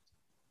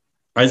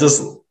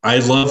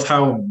love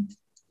how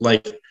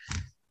like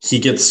he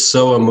gets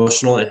so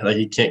emotional and like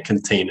he can't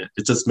contain it.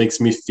 It just makes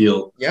me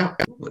feel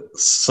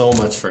so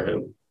much for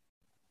him.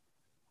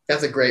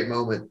 That's a great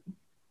moment.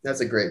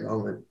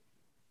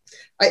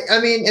 I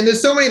mean, and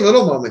there's so many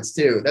little moments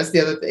too. That's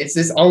the other thing. It's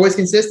just always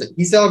consistent.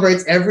 He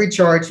celebrates every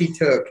charge he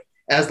took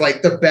as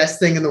like the best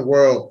thing in the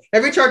world.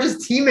 Every charge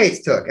his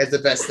teammates took as the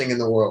best thing in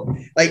the world.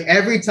 Like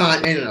every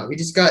time, I don't know. He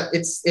just got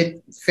it's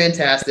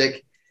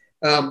fantastic.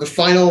 The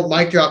final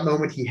mic drop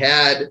moment he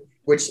had,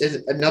 which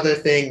is another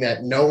thing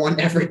that no one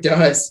ever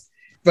does.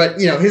 But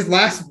his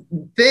last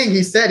thing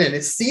he said in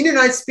his senior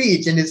night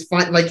speech and his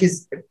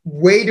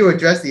way to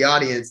address the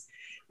audience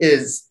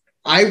is,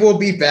 "I will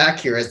be back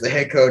here as the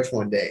head coach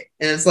one day."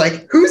 And it's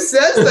like, who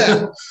says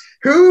that?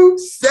 Who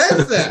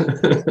says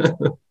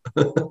that?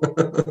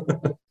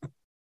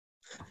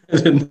 I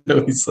didn't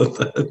know he said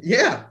that.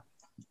 Yeah.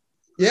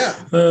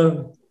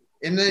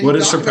 And then would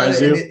it surprise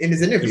you in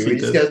his interview? He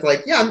just goes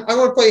like, "Yeah, I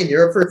want to play in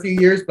Europe for a few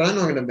years, but I'm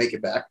not going to make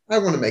it back. I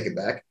want to make it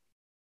back."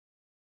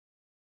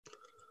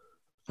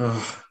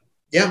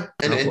 Yeah,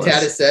 and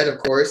Tad has said, of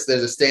course,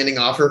 there's a standing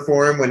offer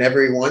for him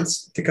whenever he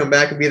wants to come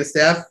back and be the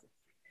staff.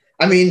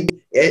 I mean,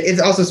 it's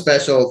also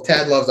special.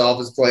 Tad loves all of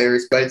his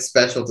players, but it's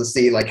special to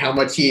see like how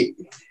much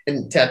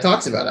and Tad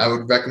talks about it. I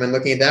would recommend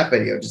looking at that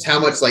video, just how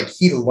much like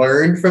he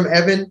learned from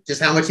Evan,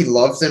 just how much he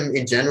loves him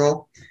in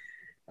general.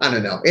 I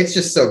don't know. It's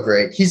just so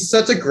great. He's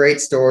such a great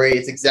story.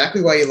 It's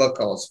exactly why you love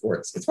college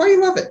sports. It's why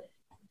you love it.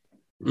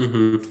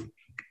 Mm-hmm.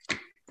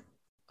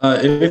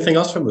 Anything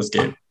else from this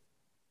game?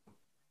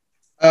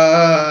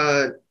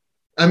 I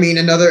mean,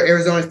 another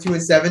Arizona's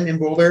 2-7 in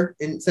Boulder,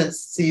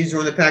 since CU's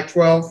won the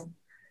Pac-12,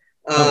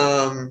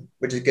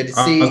 which is good to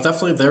see. I was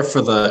definitely there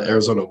for the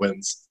Arizona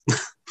wins.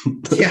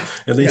 Yeah,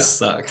 and they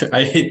suck.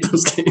 I hate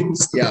those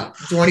games.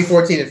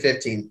 2014 and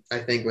 15, I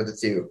think, were the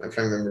two, if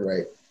I remember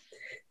right.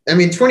 I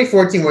mean,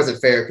 2014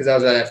 wasn't fair because that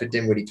was right after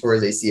Dinwiddie tore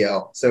his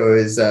ACL. So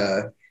it was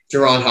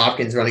Jerron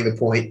Hopkins running the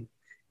point.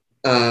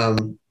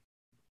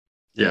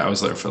 Yeah, I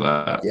was there for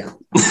that. Yeah.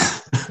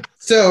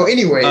 So,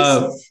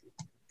 anyways,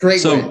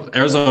 great win.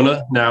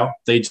 Arizona now,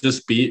 they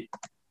just beat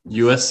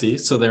USC.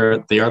 So they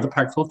are the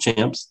Pac-12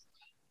 champs.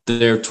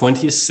 They're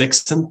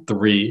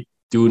 26-3.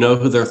 Do you know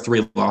who their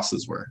three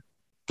losses were?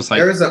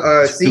 Besides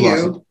Arizona,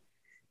 CU,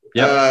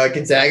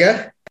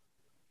 Gonzaga?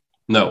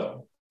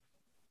 No.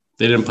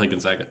 They didn't play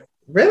Gonzaga.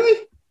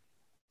 Really?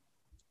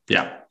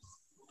 Yeah.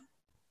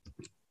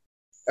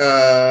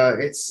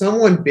 It's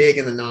someone big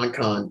in the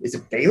non-con. Is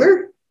it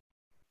Baylor?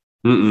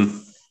 Mm-mm.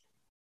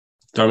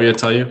 Do you want me to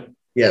tell you?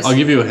 Yes. I'll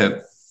give you a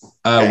hint.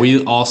 Okay.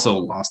 We also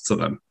lost to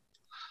them.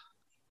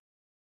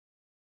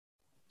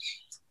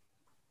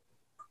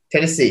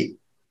 Tennessee.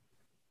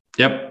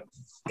 Yep.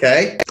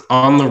 Okay.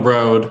 On the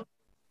road.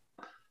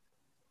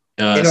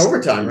 In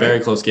overtime, very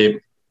right? Close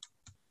game.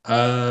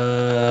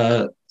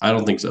 I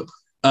don't think so.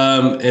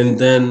 And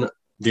then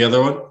the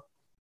other one?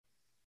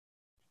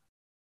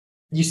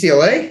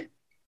 UCLA?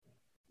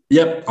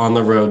 Yep, on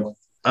the road.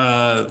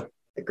 A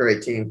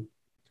great team.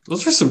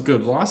 Those are some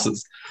good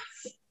losses.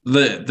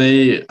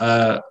 They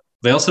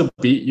also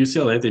beat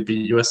UCLA. They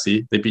beat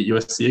USC. They beat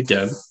USC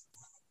again.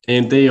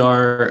 And they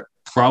are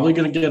probably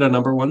going to get a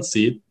number one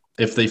seed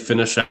if they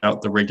finish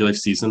out the regular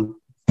season.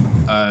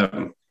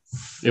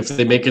 If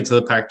they make it to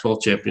the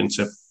Pac-12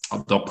 championship,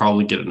 they'll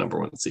probably get a number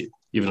one seed,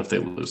 even if they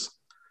lose.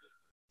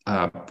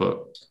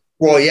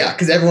 Well, yeah,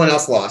 because everyone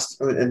else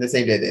lost in the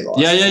same day they lost.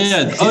 Yeah. Oh,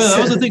 yeah, that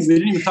was the thing we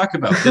didn't even talk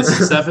about. The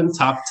 7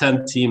 top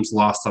 10 teams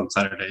lost on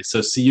Saturday.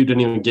 So CU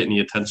didn't even get any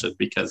attention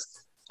because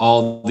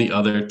all the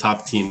other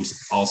top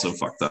teams also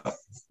fucked up.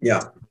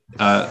 Yeah.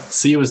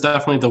 CU was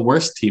definitely the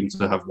worst team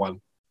to have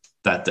won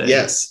that day.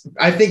 Yes.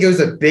 I think it was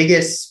the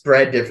biggest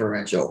spread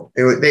differential.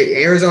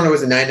 Arizona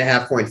was a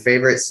 9.5-point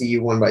favorite.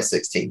 CU won by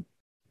 16.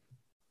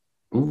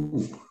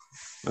 Ooh,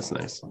 that's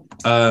nice.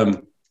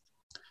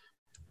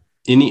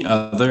 Any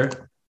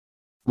other?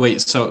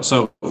 Wait,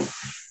 so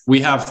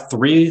we have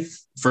 3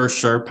 for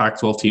sure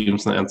Pac-12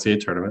 teams in the NCAA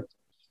tournament.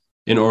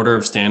 In order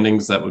of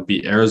standings, that would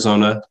be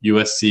Arizona,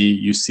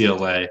 USC,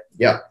 UCLA.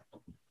 Yeah.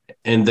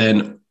 And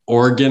then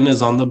Oregon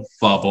is on the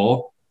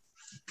bubble,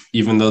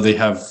 even though they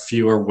have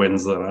fewer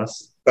wins than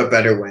us. But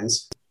better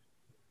wins.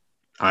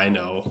 I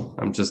know.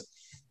 I'm just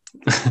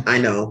I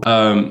know.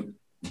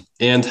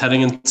 And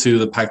heading into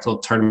the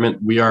Pac-12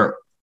 tournament, we are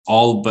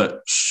all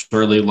but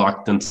surely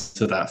locked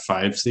into that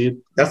 5 seed.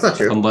 That's not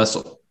true. Unless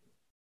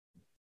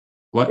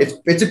what?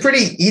 It's a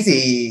pretty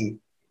easy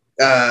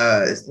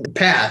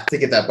path to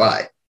get that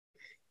bye.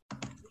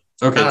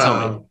 Okay,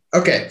 tell me.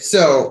 Okay,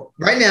 so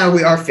right now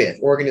we are 5th.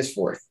 Oregon is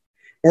 4th.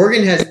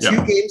 Oregon has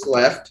 2 games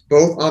left,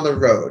 both on the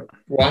road.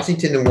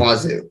 Washington and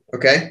Wazoo.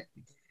 Okay.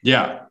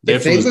 Yeah, they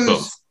have to lose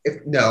both.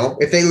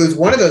 If they lose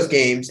one of those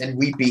games and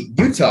we beat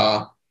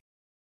Utah,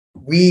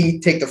 we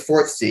take the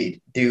 4th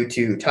seed due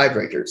to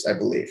tiebreakers, I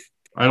believe.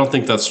 I don't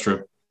think that's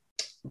true.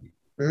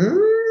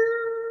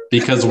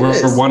 Because we're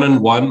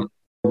 1-1,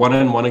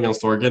 1-1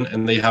 against Oregon,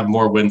 and they have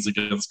more wins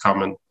against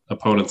common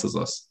opponents as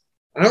us.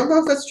 I don't know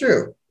if that's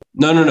true.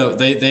 No.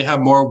 They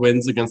have more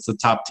wins against the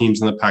top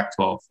teams in the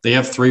Pac-12. They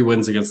have 3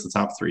 wins against the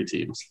top 3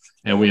 teams,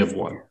 and we have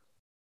 1.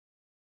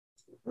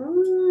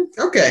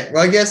 Okay.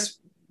 Well, I guess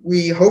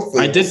we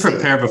hopefully. I did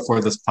prepare before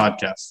this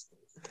podcast.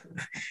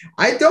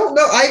 I don't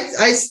know.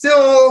 I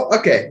still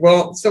okay.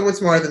 Well, someone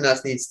smarter than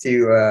us needs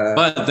to.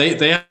 But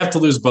they have to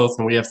lose both,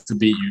 and we have to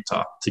beat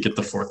Utah to get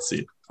the 4th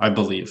seed, I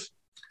believe.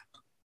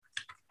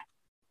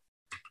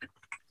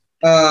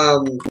 I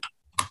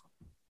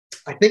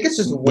think it's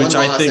just one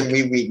loss and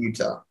we beat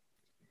Utah.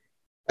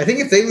 I think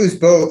if they lose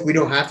both, we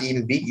don't have to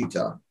even beat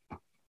Utah.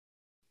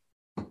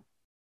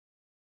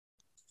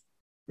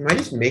 Am I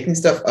just making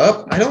stuff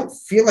up? I don't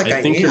feel like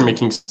I think you're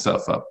making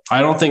stuff up. I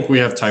don't think we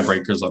have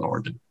tiebreakers on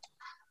Oregon.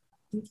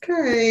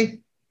 Okay.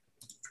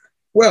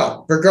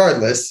 Well,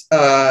 regardless,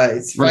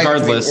 it's fight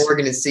between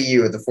Oregon and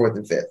CU at the 4th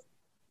and 5th.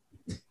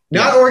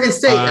 Not Oregon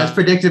State, as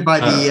predicted by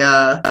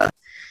the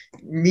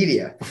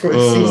media before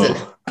the season.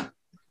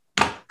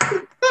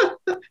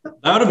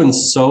 That would have been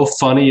so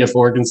funny if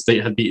Oregon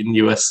State had beaten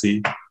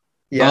USC.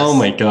 Yes. Oh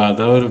my God,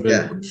 that would have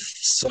been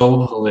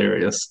so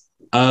hilarious.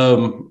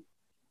 So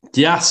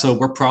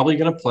we're probably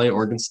going to play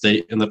Oregon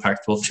State in the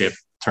Pac-12 champ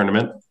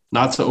tournament.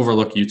 Not to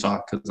overlook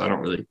Utah, because I don't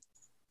really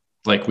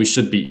we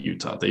should beat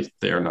Utah.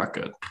 They are not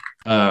good.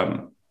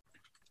 I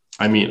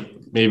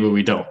mean, maybe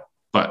we don't,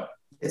 but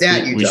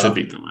we should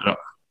beat them.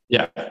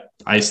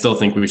 I still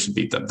think we should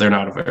beat them. They're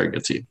not a very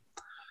good team.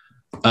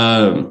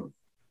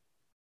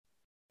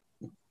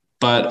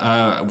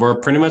 But we're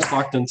pretty much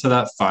locked into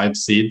that 5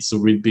 seed. So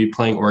we'd be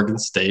playing Oregon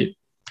State,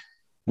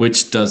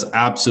 which does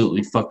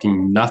absolutely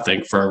fucking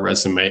nothing for our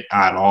resume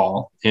at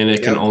all. And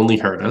it can only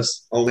hurt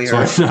us. I'm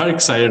not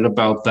excited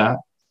about that.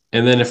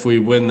 And then if we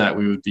win that,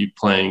 we would be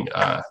playing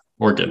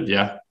Oregon.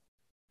 Yeah.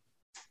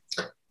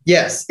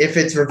 Yes. If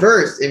it's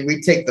reversed and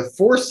we take the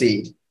 4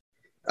 seed,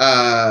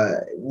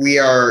 we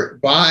are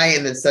bye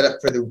and then set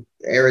up for the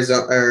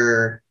Arizona.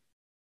 Or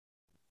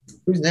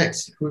who's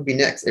next? Who would be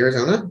next?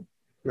 Arizona?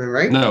 Am I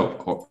right?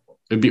 No,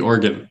 it'd be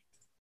Oregon.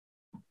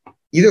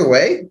 Either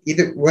way,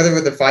 whether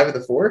with the 5 or the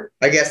 4,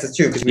 I guess that's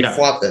true because we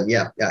flop them.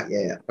 Yeah.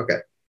 Okay.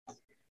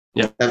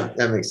 Yeah,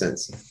 that makes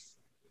sense.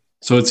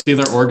 So it's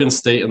either Oregon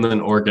State and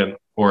then Oregon,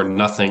 or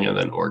nothing and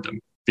then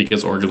Oregon,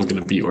 because Oregon's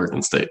going to beat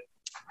Oregon State.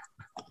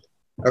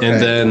 Okay.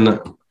 And then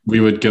we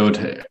would go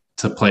to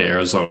play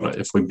Arizona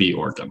if we beat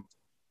Oregon.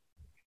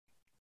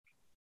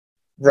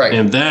 Right.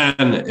 And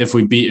then if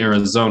we beat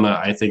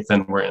Arizona, I think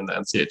then we're in the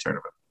NCAA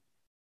tournament.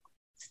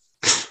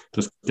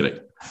 Just kidding.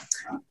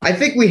 I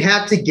think we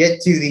have to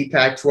get to the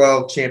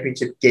Pac-12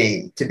 championship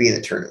game to be in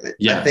the tournament.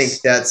 Yes. I think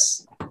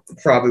that's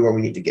probably what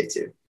we need to get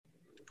to.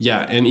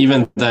 Yeah, and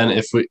even then,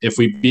 if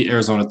we beat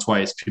Arizona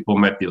twice, people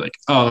might be like,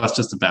 "Oh, that's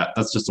just a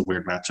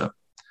weird matchup,"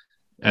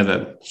 and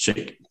then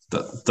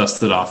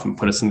dust it off and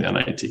put us in the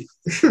NIT,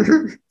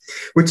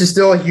 which is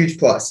still a huge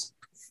plus.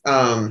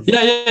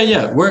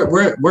 Yeah.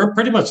 We're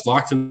pretty much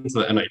locked into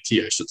the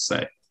NIT, I should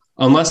say,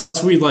 unless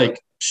we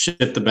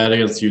shit the bed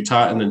against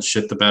Utah and then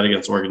shit the bed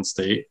against Oregon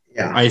State.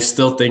 Yeah. I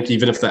still think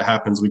even if that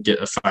happens, we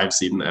get a 5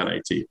 seed in the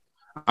NIT.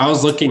 I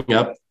was looking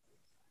up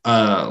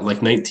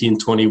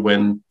 19-20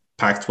 win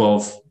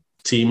Pac-12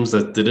 teams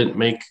that didn't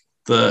make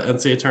the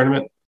NCAA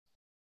tournament,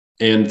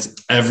 and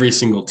every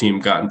single team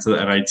got into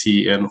the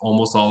NIT, and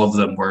almost all of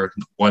them were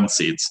 1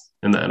 seeds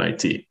in the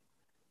NIT,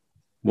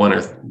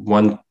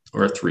 1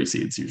 or 3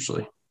 seeds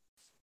usually.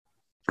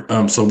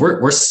 So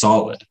we're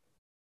solidly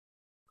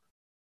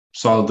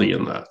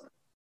in that.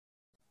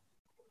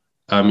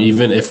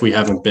 Even if we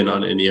haven't been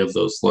on any of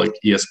those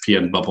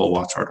ESPN bubble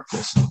watch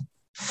articles.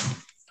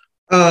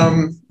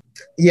 Because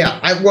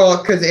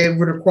it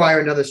would require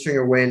another string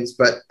of wins.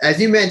 But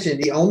as you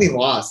mentioned, the only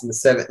loss in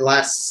the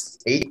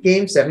last 7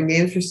 games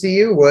for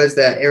CU was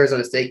that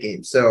Arizona State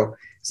game. So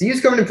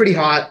CU's coming in pretty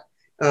hot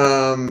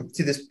to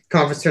this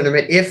conference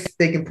tournament. If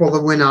they can pull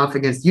the win off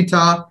against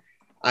Utah,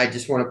 I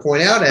just want to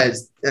point out,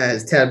 as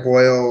Tad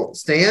Boyle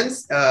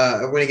stands,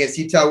 a win against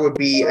Utah would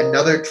be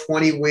another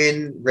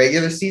 20-win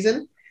regular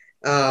season.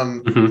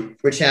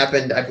 Which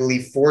happened, I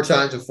believe, 4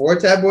 times before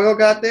Tad Boyle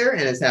got there,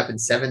 and has happened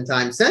 7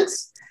 times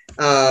since.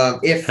 That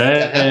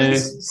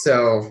happens.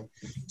 So,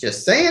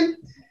 just saying.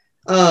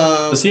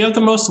 Does he have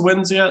the most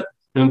wins yet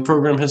in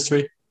program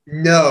history?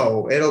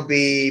 No, it'll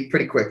be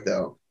pretty quick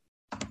though.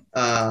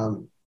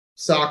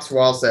 Sox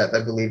Walseth,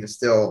 I believe, is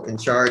still in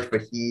charge,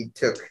 but he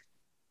took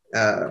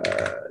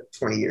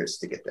 20 years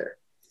to get there.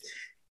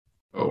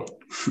 Oh,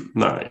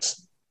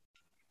 nice.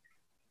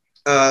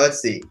 Let's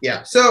see.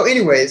 Yeah. So,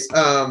 anyways,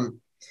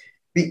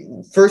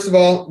 first of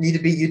all, need to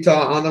beat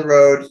Utah on the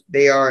road.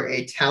 They are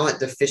a talent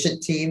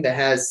deficient team that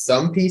has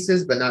some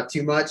pieces, but not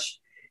too much.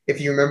 If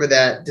you remember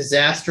that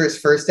disastrous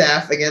first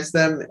half against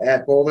them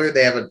at Boulder,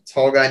 they have a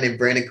tall guy named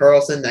Brandon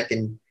Carlson that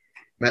can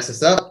mess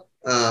us up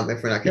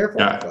if we're not careful.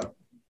 Yeah.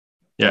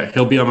 Yeah,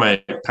 he'll be on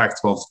my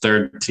Pac-12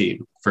 third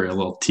team for a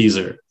little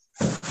teaser.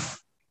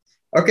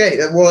 Okay,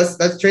 well,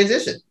 let's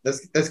transition.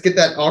 Let's get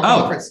that all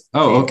conference.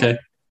 Oh, okay.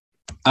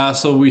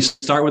 So we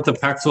start with the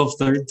Pac-12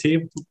 third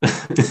team.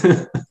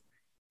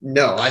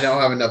 No, I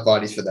don't have enough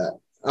bodies for that.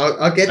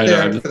 I'll get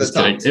there for the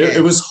top 10.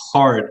 It was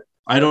hard.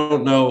 I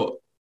don't know.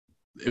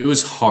 It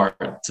was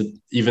hard to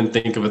even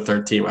think of a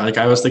third team.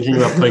 I was thinking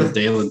about putting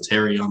Dale and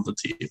Terry on the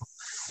team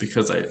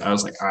because I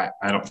was like, I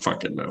don't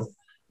fucking know.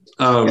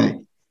 Okay.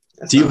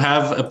 Do you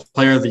have a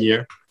player of the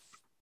year?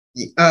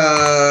 Who's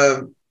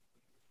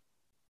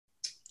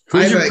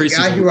your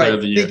preseason player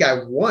of the year? I think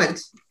I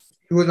want.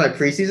 Who was my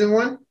preseason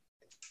one?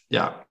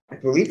 Yeah. I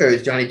believe it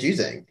was Johnny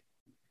Juzang.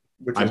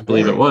 I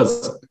believe it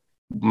was.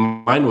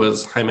 Mine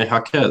was Jaime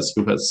Jaquez,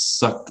 who has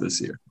sucked this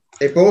year.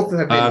 They both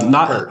have been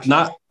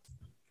not.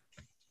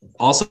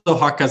 Also,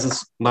 Jaquez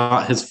is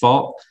not his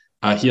fault.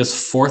 He is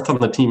fourth on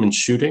the team in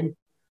shooting,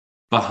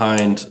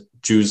 behind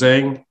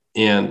Juzang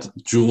and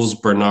Jules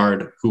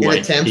Bernard, who I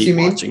hate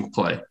watching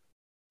play.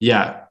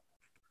 Yeah.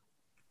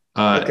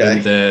 Okay.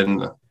 And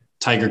then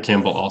Tiger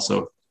Campbell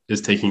also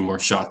is taking more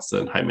shots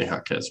than Jaime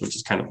Jaquez, which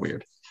is kind of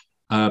weird.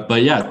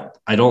 But yeah,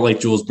 I don't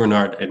like Jules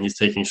Bernard, and he's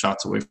taking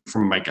shots away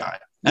from my guy.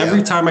 Yeah.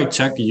 Every time I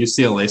check a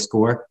UCLA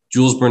score,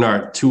 Jules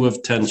Bernard, 2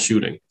 of 10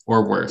 shooting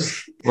or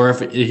worse. Or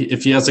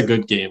if he has a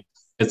good game,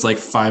 it's like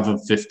 5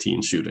 of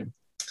 15 shooting.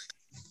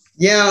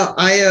 Yeah,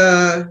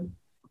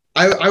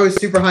 I was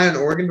super high on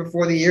Oregon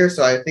before the year,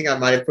 so I think I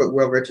might have put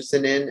Will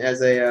Richardson in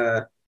as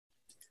a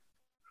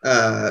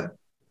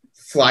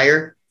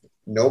flyer.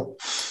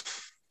 Nope.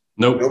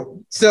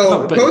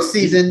 So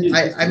postseason,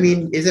 I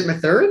mean, is it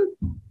Mathurin?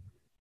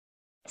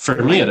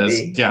 For me, it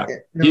is. Yeah,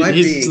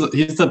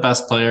 he's the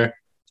best player.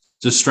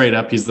 Just straight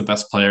up, he's the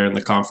best player in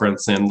the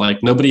conference, and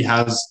like nobody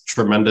has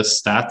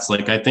tremendous stats.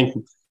 Like I think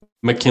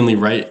McKinley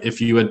Wright, if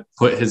you had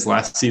put his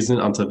last season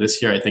onto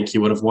this year, I think he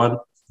would have won.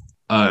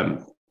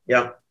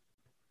 Yeah.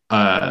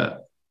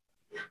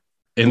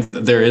 And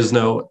there is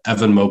no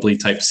Evan Mobley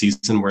type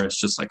season where it's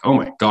just like, oh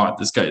my God,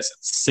 this guy is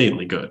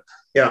insanely good.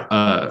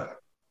 Yeah.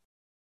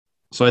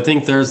 So I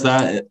think there's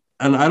that,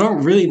 and I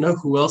don't really know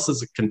who else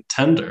is a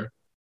contender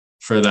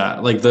for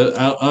that. Like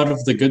out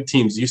of the good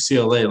teams,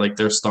 UCLA, like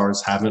their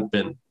stars haven't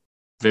been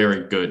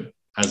very good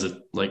as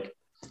a like.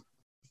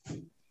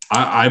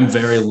 I'm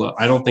very low.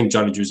 I don't think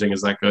Johnny Juzang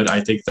is that good. I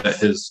think that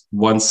his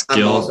one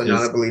skill. I'm also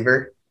not a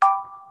believer.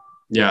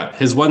 Yeah,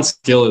 his one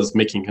skill is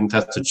making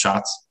contested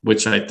shots,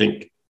 which I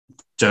think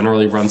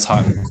generally runs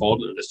hot and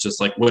cold. And it's just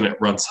like when it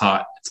runs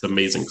hot, it's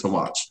amazing to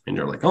watch. And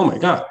you're like, oh my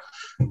God,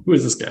 who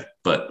is this guy?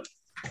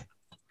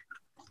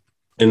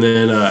 And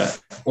then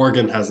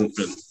Oregon hasn't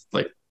been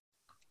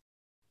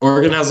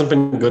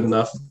good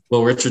enough.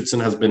 Will Richardson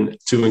has been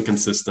too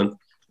inconsistent.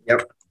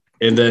 Yep.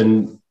 And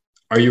then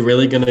are you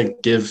really going to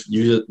give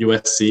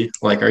USC?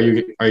 Like, are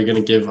you going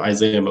to give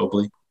Isaiah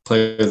Mobley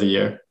player of the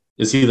year?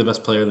 Is he the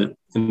best player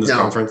in this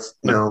conference?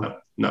 No,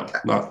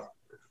 not.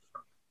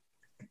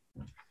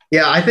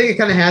 Yeah, I think it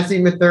kind of has to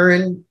be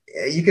Mathurin.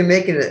 You can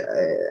make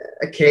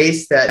a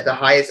case that the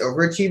highest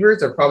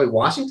overachievers are probably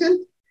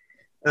Washington.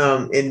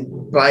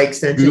 And by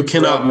extension, you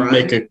cannot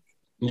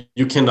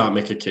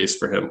make a case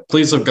for him.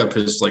 Please look up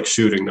his like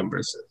shooting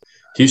numbers.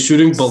 He's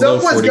shooting below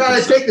 40%. Someone's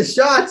got to take the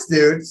shots,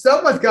 dude.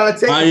 Someone's got to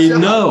take the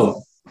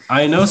shots.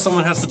 I know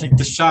someone has to take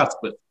the shots,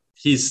 but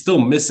he's still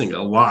missing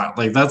a lot.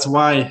 Like, that's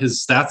why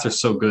his stats are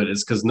so good,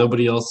 is because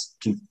nobody else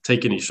can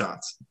take any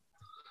shots.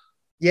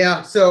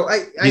 Yeah, so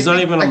he's not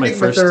even on my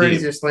first team.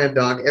 He's your slam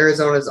dunk.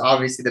 Arizona's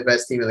obviously the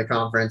best team in the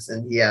conference,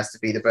 and he has to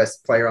be the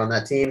best player on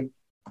that team.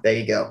 There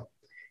you go.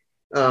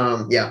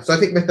 Yeah, so I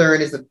think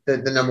Mathurin is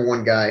the number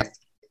one guy.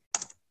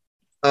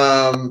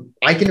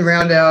 I can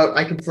round out.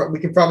 We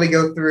can probably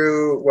go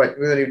through what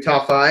we want to do.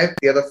 Top 5,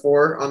 the other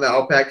 4 on the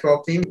All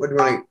Pac-12 team. What do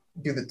you want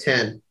to do? The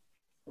 10.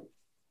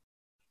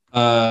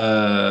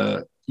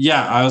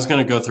 Yeah, I was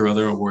gonna go through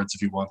other awards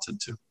if you wanted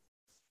to.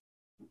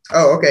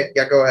 Oh, okay.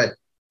 Yeah, go ahead.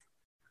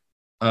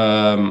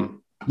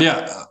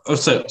 Yeah.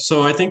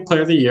 So I think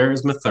player of the year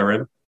is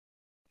Mathurin,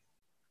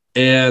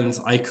 and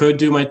I could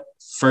do my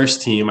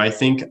first team. I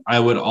think I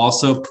would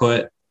also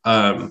put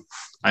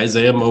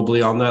Isaiah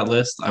Mobley on that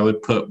list. I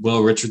would put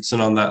Will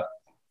Richardson on that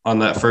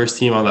first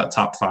team, on that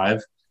top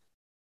 5.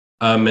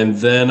 And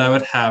then I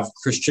would have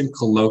Christian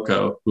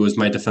Coloco, who was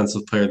my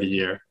defensive player of the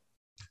year.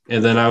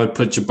 And then I would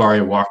put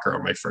Jabari Walker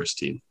on my first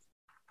team.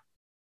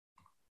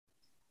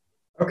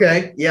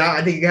 Okay. Yeah,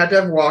 I think you have to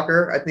have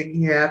Walker. I think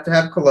you have to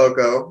have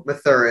Coloco,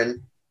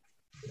 Mathurin.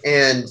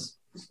 And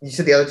you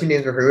said the other 2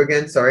 names were who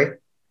again? Sorry.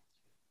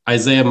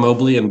 Isaiah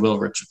Mobley and Will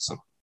Richardson.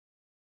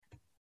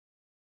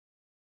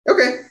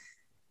 Okay.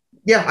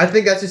 Yeah, I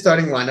think that's your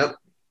starting lineup.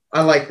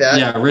 I like that.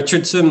 Yeah,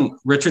 Richardson,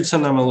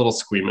 I'm a little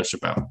squeamish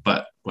about,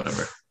 but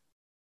whatever.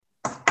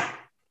 I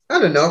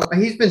don't know.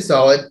 He's been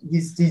solid.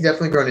 He's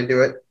definitely grown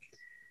into it.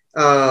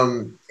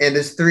 And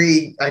there's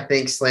three, I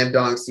think, slam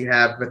dunks. You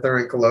have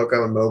Mathurin,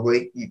 Koloko, and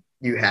Mobley.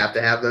 You have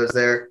to have those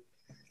there.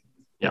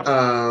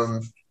 Yeah.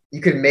 You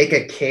could make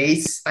a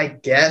case, I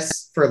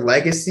guess, for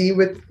legacy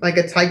with like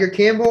a Tiger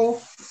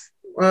Campbell.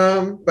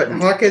 But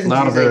Hawkins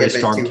not a very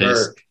strong case.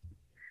 Hurt.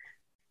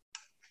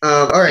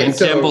 All right. And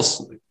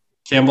so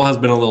Campbell has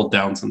been a little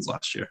down since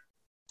last year.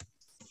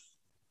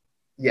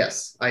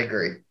 Yes, I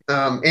agree.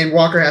 And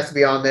Walker has to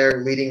be on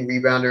there, leading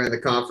rebounder in the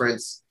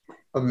conference.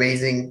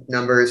 Amazing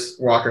numbers.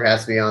 Walker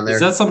has to be on there.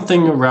 Is that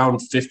something around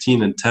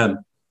 15 and 10?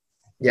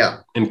 Yeah.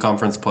 In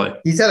conference play.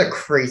 He's had a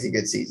crazy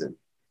good season.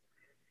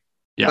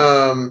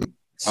 Yeah.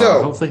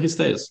 So hopefully he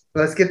stays.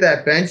 Let's get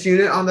that bench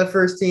unit on the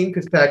first team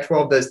because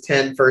Pac-12 does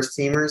 10 first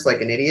teamers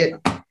like an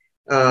idiot.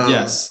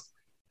 Yes.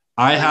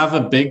 I have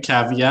a big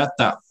caveat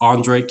that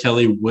Andre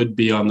Kelly would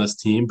be on this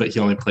team, but he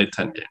only played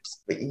 10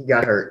 games. But he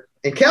got hurt.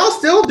 And Cal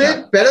still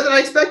did better than I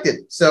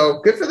expected. So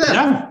good for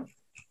them.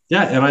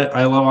 Yeah, and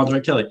I love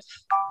Andre Kelly.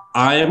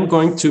 I am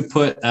going to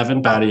put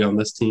Evan Battey on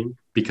this team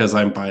because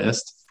I'm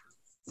biased.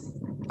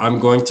 I'm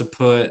going to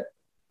put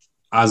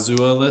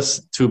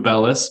Azuolas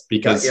Tubelis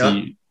because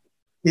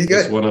he's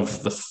good. He's one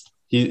of the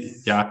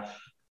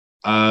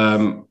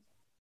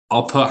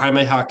I'll put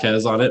Jaime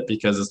Jaquez on it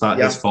because it's not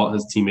his fault.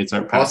 His teammates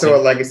aren't passing.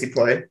 Also a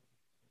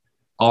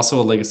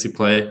legacy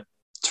play.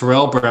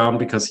 Terrell Brown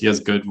because he has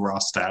good raw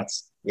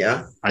stats.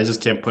 Yeah. I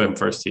just can't put him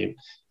first team.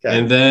 Okay.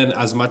 And then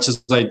as much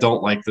as I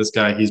don't like this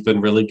guy, he's been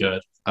really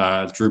good.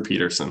 Drew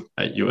Peterson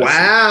at USC.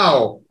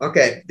 Wow.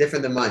 Okay.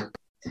 Different than mine.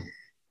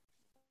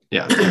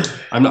 Yeah.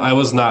 I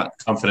was not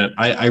confident.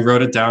 I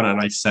wrote it down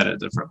and I said it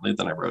differently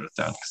than I wrote it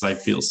down because I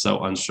feel so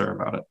unsure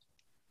about it.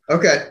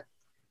 Okay.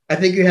 I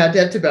think you have to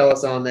have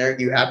Tubelis on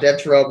there. You have to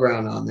have Terrell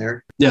Brown on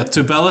there. Yeah,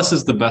 Tubelis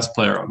is the best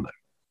player on there.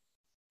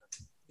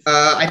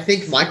 I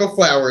think Michael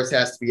Flowers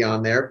has to be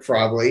on there,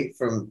 probably,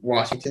 from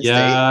Washington State.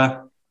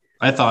 Yeah,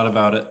 I thought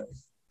about it.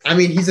 I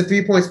mean, he's a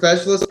three-point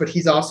specialist, but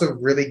he's also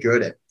really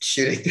good at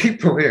shooting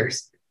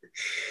three-pointers.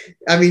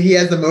 I mean, he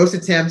has the most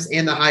attempts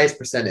and the highest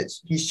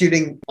percentage. He's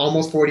shooting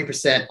almost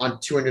 40% on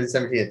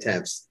 217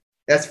 attempts.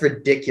 That's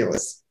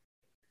ridiculous.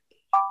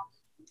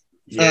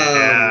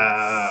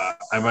 Yeah,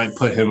 I might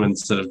put him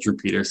instead of Drew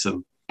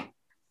Peterson.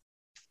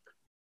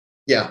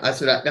 Yeah,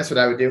 that's what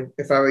I would do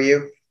if I were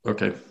you.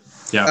 Okay.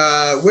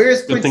 Yeah.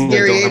 Where's Prince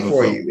Gary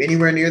for you?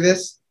 Anywhere near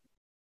this?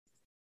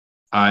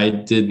 I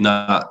did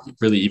not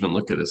really even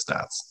look at his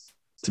stats,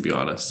 to be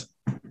honest.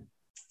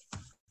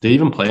 Did he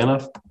even play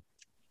enough?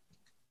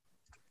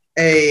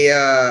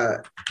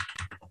 Did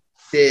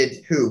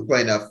who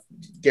play enough?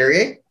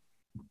 Gary?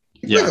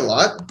 He played a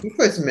lot. He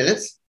played some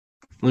minutes.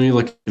 Let me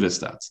look at his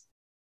stats.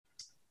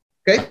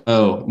 Okay.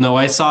 Oh, no,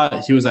 I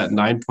saw he was at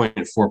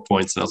 9.4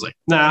 points, and I was like,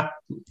 nah.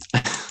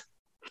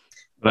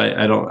 But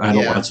I don't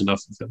watch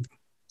enough of him.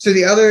 So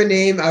the other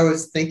name I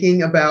was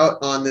thinking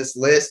about on this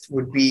list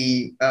would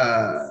be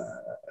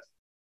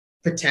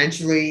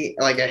potentially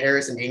like a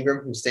Harrison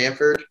Ingram from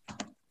Stanford,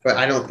 but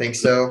I don't think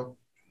so.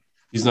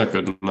 He's not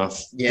good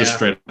enough. Yeah. Just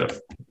straight up.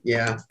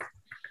 Yeah.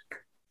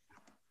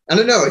 I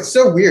don't know. It's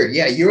so weird.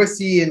 Yeah,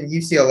 USC and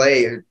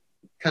UCLA are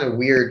kind of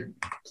weird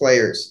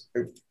players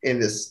in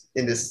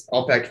this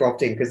All Pac-12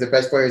 team because the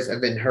best players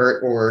have been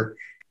hurt or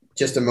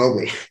just a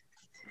Mobley.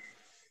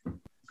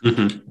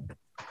 Mm-hmm.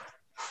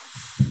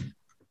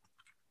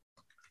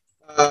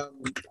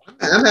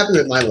 I'm happy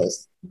with my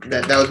list.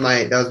 That was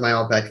my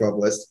All Pac-12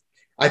 list.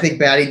 I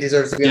think Battey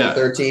deserves to be on the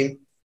third team.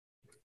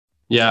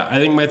 Yeah, I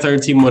think my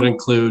third team would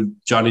include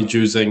Johnny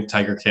Juzing,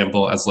 Tiger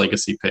Campbell as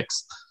legacy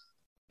picks.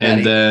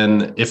 And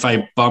then if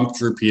I bump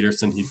Drew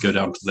Peterson, he'd go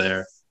down to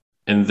there.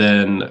 And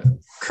then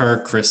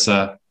Kerr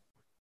Krissa.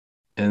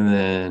 And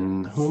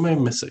then who am I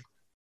missing?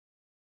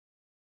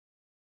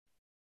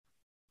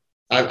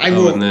 I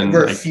will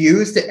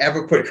refuse to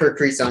ever put Kerr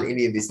Krissa on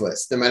any of these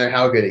lists, no matter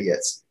how good he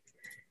gets.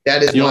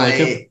 That is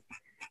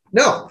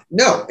No.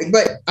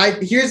 But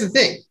here's the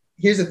thing.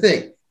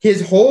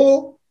 His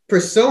whole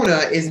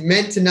persona is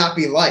meant to not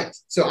be liked.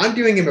 So I'm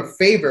doing him a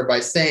favor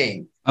by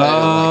saying I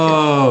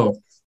don't like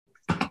him.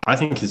 I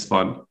think he's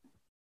fun.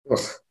 Ugh.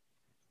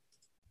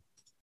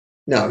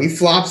 No, he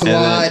flops a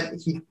lot.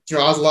 He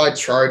draws a lot of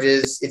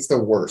charges. It's the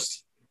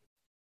worst.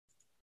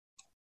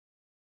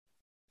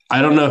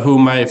 I don't know who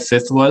my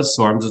fifth was,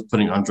 so I'm just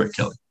putting Andre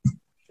Kelly.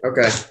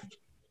 Okay.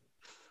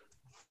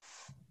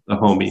 The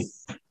homie.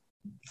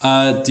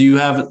 Do you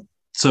have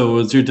 – so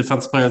was your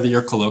defensive player of the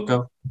year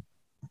Koloko?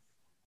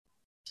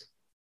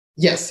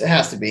 Yes, it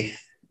has to be.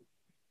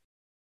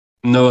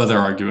 No other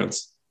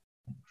arguments?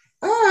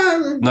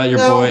 Not your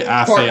boy,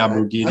 Afe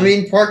Abugidi. I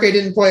mean, Parquet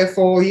didn't play a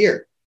full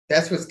year.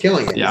 That's what's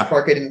killing it. Yeah.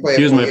 Parquet didn't play a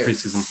full year. He was my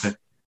preseason pick.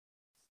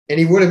 And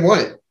he would have won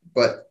it,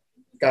 but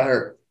got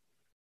hurt.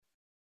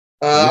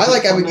 I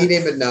like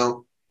Abugidi, but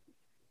no.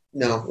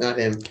 No, not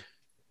him.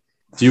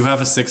 Do you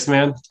have a sixth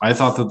man? I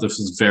thought that this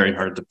was very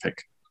hard to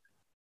pick.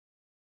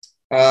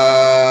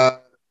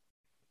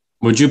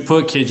 Would you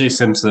put KJ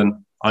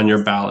Simpson on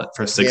your ballot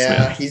for sixth Yeah,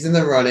 man? he's in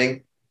the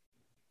running.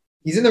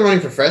 He's in the running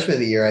for freshman of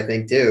the year, I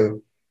think,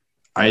 too.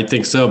 I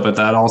think so, but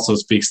that also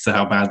speaks to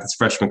how bad this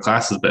freshman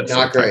class has been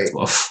Not for the great.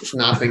 Pac-12. It's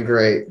not been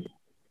great.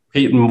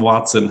 Peyton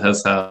Watson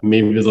has had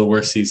maybe the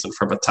worst season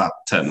from a top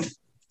 10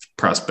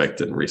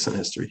 prospect in recent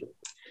history.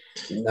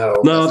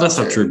 No, that's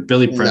not true.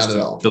 Not at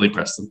all. Billy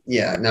Preston.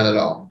 Yeah, not at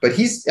all. But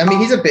he's a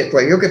bit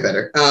player. He'll get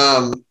better.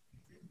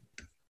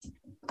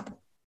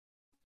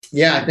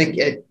 Yeah,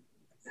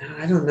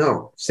 I don't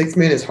know. Sixth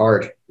man is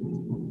hard.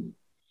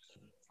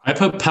 I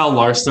put Pal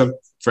Larson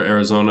for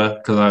Arizona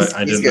because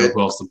I didn't know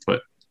who else to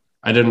put.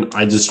 I don't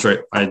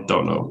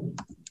know.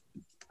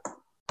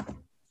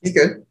 He's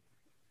good.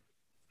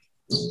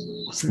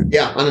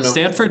 Yeah, I don't know.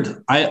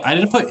 Stanford, I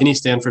didn't put any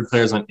Stanford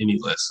players on any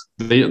list.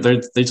 They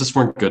just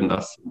weren't good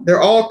enough.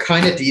 They're all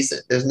kind of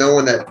decent. There's no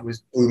one that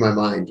blew my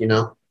mind, you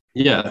know?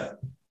 Yeah.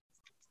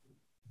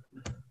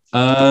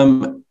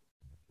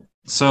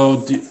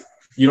 So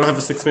you don't have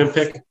a six-man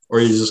pick, or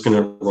are you just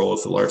going to roll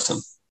with the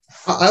Larson?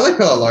 I like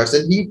Pella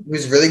Larson. He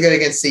was really good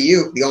against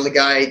CU, the only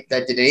guy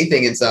that did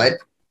anything inside.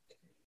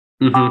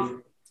 Mm-hmm.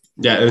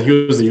 Yeah, and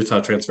he was the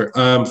Utah transfer.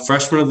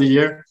 Freshman of the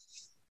year?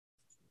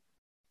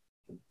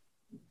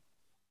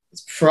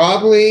 It's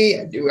probably,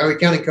 are we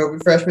counting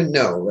COVID freshmen?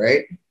 No,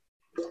 right?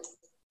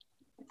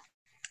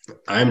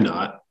 I'm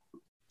not.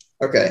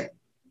 Okay.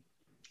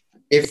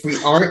 If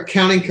we aren't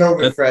counting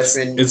COVID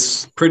freshmen,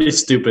 it's pretty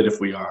stupid if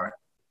we are.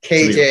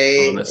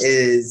 KJ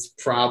is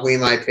probably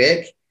my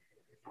pick.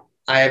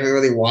 I haven't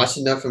really watched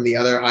enough from the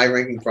other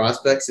high-ranking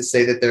prospects to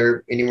say that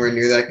they're anywhere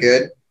near that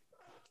good.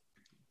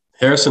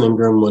 Harrison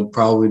Ingram would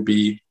probably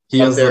be – he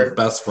has the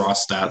best raw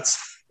stats.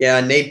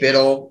 Yeah, Nate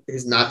Biddle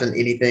has not done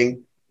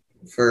anything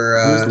for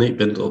who's Nate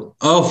Biddle?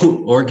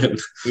 Oh, Oregon.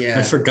 Yeah.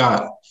 I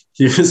forgot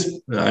he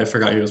was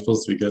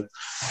supposed to be good.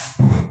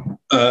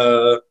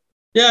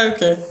 Yeah,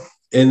 okay.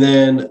 And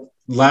then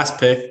last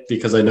pick,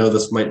 because I know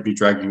this might be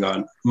dragging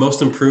on,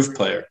 most improved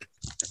player.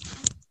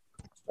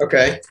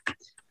 Okay.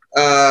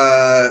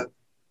 Jalen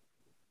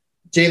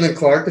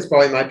Clark is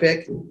probably my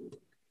pick,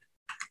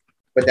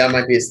 but that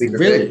might be a sleeper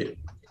pick.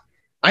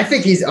 I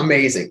think he's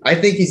amazing. I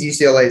think he's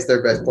UCLA's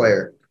third best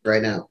player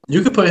right now.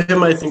 You could put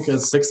him, I think,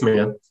 as sixth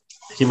man.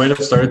 He might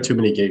have started too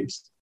many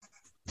games.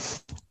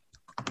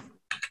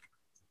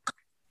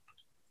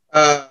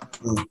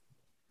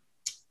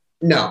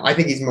 No, I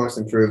think he's most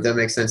improved. That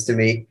makes sense to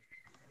me.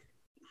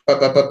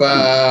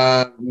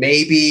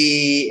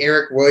 Maybe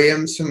Eric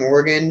Williams from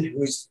Oregon,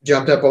 who's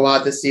jumped up a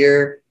lot this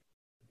year.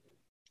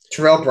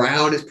 Terrell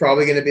Brown is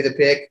probably going to be the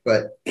pick,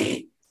 but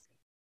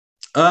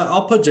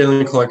I'll put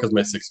Jalen Clark as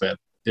my sixth man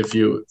if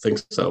you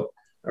think so.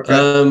 Okay.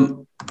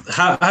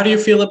 How do you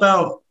feel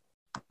about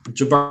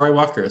Jabari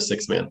Walker as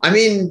sixth man? I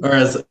mean, or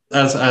as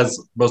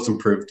most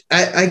improved?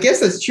 I guess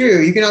that's true.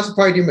 You can also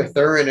probably do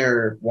Mathurin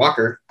or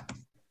Walker.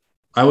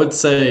 I would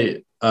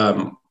say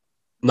not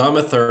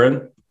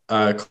Mathurin.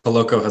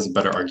 Koloko has a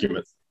better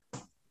argument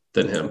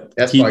than him.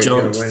 He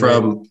jumped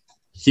from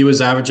 – he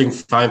was averaging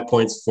 5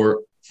 points,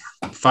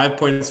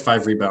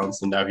 5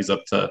 rebounds, and now he's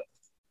up to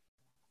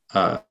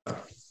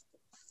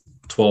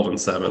 12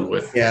 and 7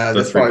 with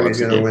that's probably who's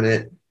going to win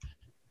it.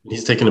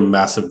 He's taken a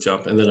massive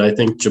jump. And then I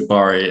think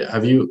Jabari,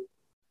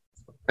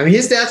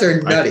 his stats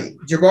are nutty.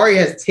 Jabari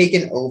has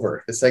taken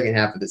over the second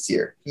half of this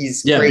year.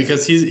 He's crazy.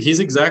 Because he's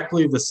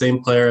exactly the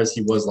same player as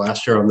he was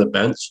last year on the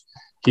bench.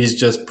 He's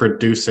just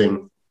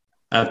producing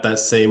at that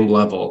same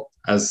level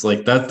as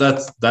like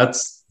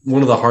that's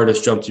one of the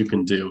hardest jumps you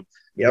can do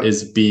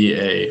is be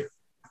a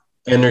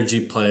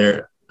energy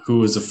player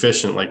who is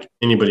efficient. Like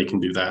anybody can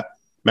do that.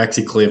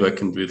 Maxi Kleber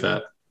can do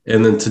that.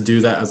 And then to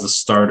do that as a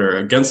starter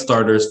against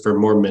starters for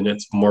more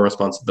minutes, more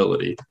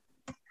responsibility.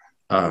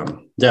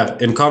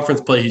 In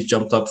conference play, he's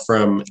jumped up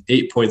from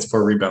 8 points,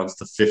 4 rebounds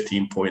to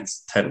 15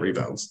 points, 10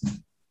 rebounds.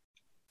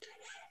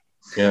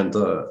 And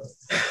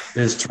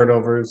his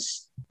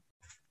turnovers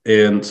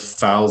and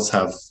fouls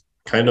have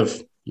kind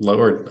of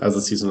lowered as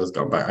the season has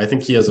gone by. I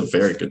think he has a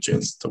very good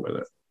chance to win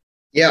it.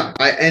 Yeah,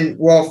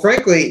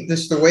 frankly,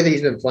 just the way that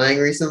he's been playing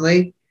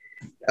recently,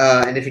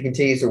 and if he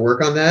continues to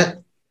work on that,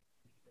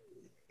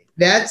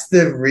 that's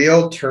the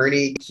real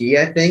tourney key,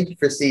 I think,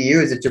 for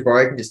CU is that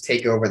Jabari can just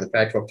take over in the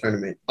Pac-12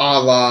 tournament,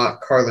 a la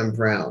Carlin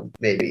Brown,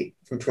 maybe,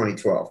 from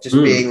 2012. Just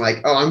being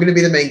like, oh, I'm going to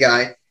be the main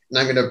guy, and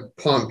I'm going to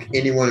punk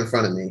anyone in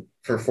front of me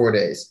for 4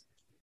 days.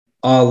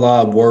 A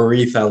la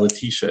Warith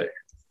Alatisha.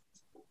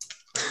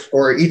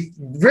 Or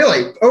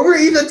really? Over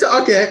Ethan?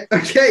 Okay,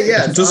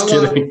 yeah. I'm just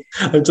kidding.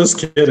 I'm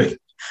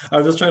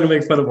just trying to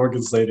make fun of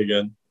Oregon State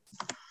again.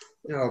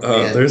 Oh,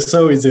 man. They're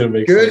so easy to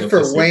make fun of. Good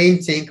for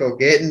Wayne Tinkle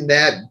getting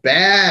that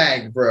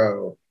bag,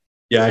 bro.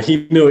 Yeah,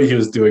 he knew what he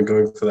was doing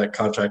going for that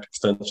contract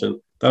extension.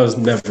 That was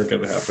never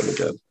going to happen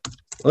again.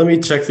 Let me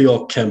check the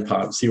old Ken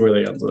Pop, see where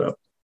they ended up.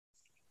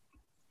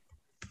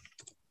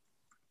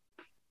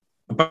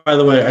 By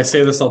the way, I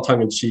say this all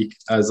tongue-in-cheek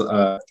as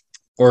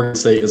Oregon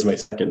State is my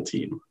second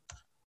team.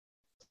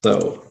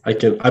 So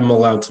I'm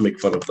allowed to make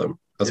fun of them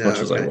as much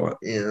as I want.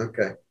 Yeah,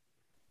 okay.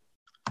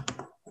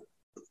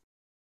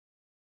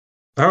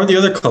 How are the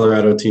other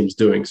Colorado teams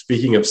doing?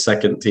 Speaking of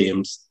second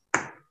teams.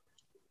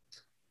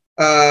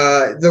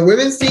 The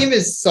women's team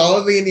is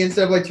solidly in the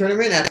NCAA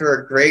tournament after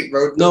a great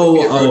road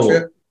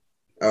trip.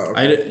 Oh,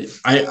 okay.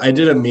 I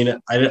didn't mean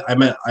it.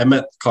 I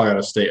meant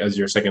Colorado State as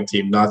your second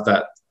team, not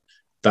that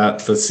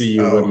the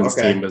CU women's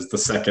team is the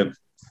second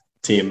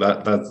team.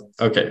 That's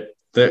okay.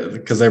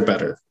 Because they're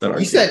better than our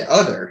team. You said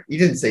other. You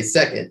didn't say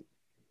second.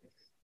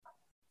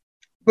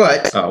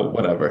 But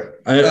whatever.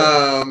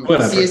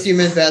 Whatever. CSU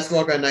men's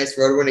basketball got a nice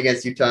road win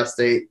against Utah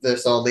State. They're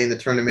solidly in the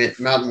tournament.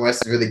 Mountain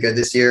West is really good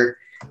this year,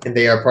 and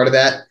they are part of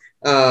that.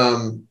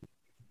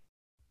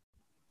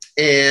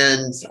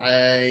 And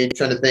I'm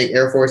trying to think.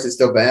 Air Force is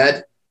still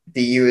bad.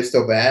 DU is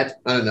still bad.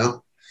 I don't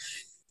know.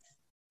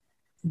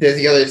 There's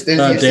the other.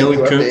 There's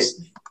Dalen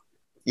Koontz.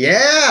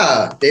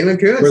 Yeah, Dalen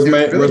Koontz.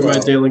 Where's my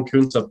Dalen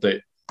Koontz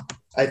update?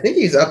 I think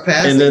he's up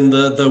past. And then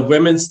the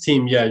women's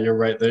team, yeah, you're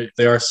right.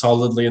 They are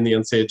solidly in the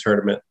NCAA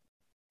tournament.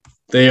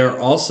 They are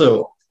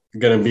also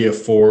going to be a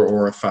 4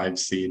 or a 5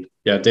 seed.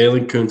 Yeah,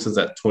 Dalen Koontz is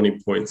at 20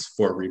 points,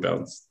 4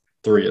 rebounds,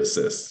 3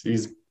 assists.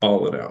 He's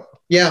balling out.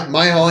 Yeah,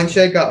 Maya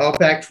Hollingshed got all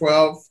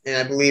Pac-12, and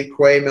I believe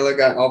Quay Miller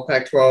got all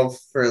Pac-12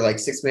 for like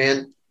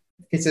 6-man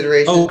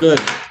consideration. Oh, good.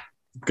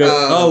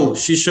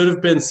 She should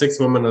have been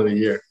 6th woman of the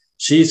year.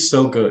 She's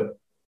so good.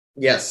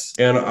 Yes.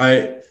 And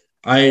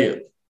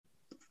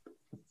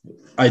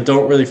I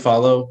don't really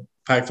follow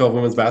Pac-12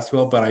 women's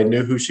basketball, but I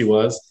knew who she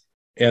was,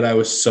 and I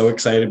was so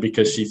excited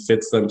because she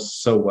fits them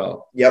so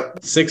well. Yep.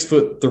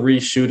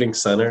 6'3" shooting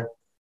center,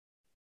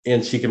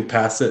 and she can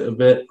pass it a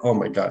bit. Oh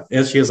my god!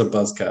 And she has a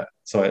buzz cut.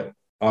 So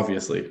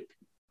obviously, did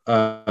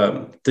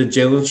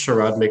Jalen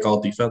Sherrod make all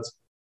defense?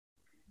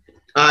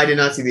 I did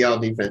not see the all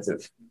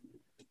defensive.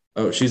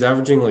 Oh, she's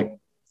averaging like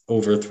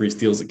over 3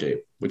 steals a game,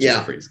 which is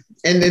crazy.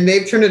 And then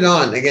they've turned it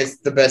on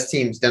against the best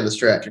teams down the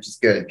stretch, which is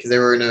good because they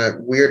were in a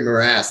weird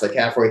morass like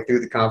halfway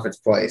through the conference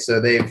play. So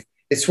they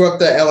swept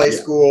the LA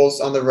schools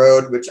on the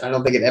road, which I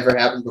don't think it ever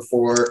happened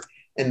before,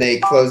 and they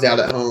closed out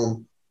at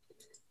home.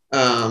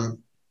 I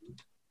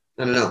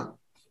don't know.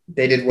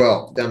 They did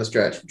well down the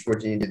stretch, which is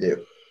what you need to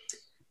do.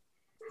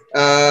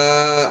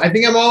 I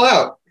think I'm all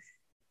out.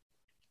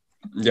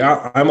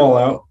 Yeah, I'm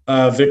all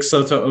out. Vic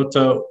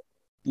Soto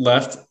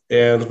left,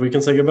 and we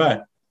can say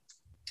goodbye.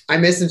 I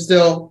miss him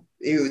still.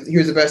 He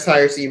was the best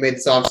hire CU made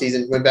this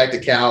offseason. Went back to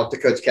Cal to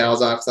coach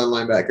Cal's office on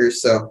linebackers.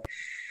 So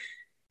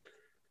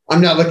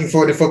I'm not looking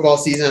forward to football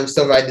season. I'm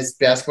still riding this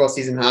basketball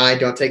season high.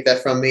 Don't take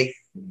that from me.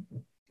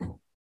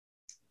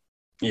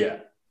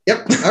 Yeah.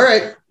 Yep. All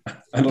right.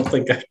 I don't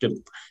think I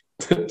can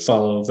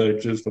follow the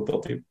Jews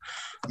football team.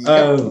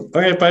 Yep.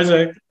 Okay, bye,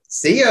 Zach.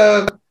 See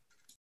ya.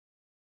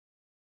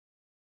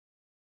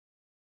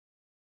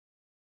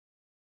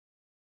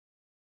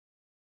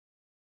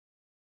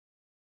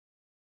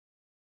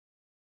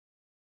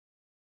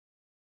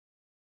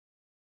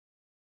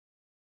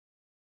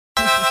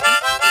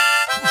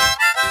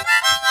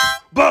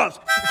 Buzz!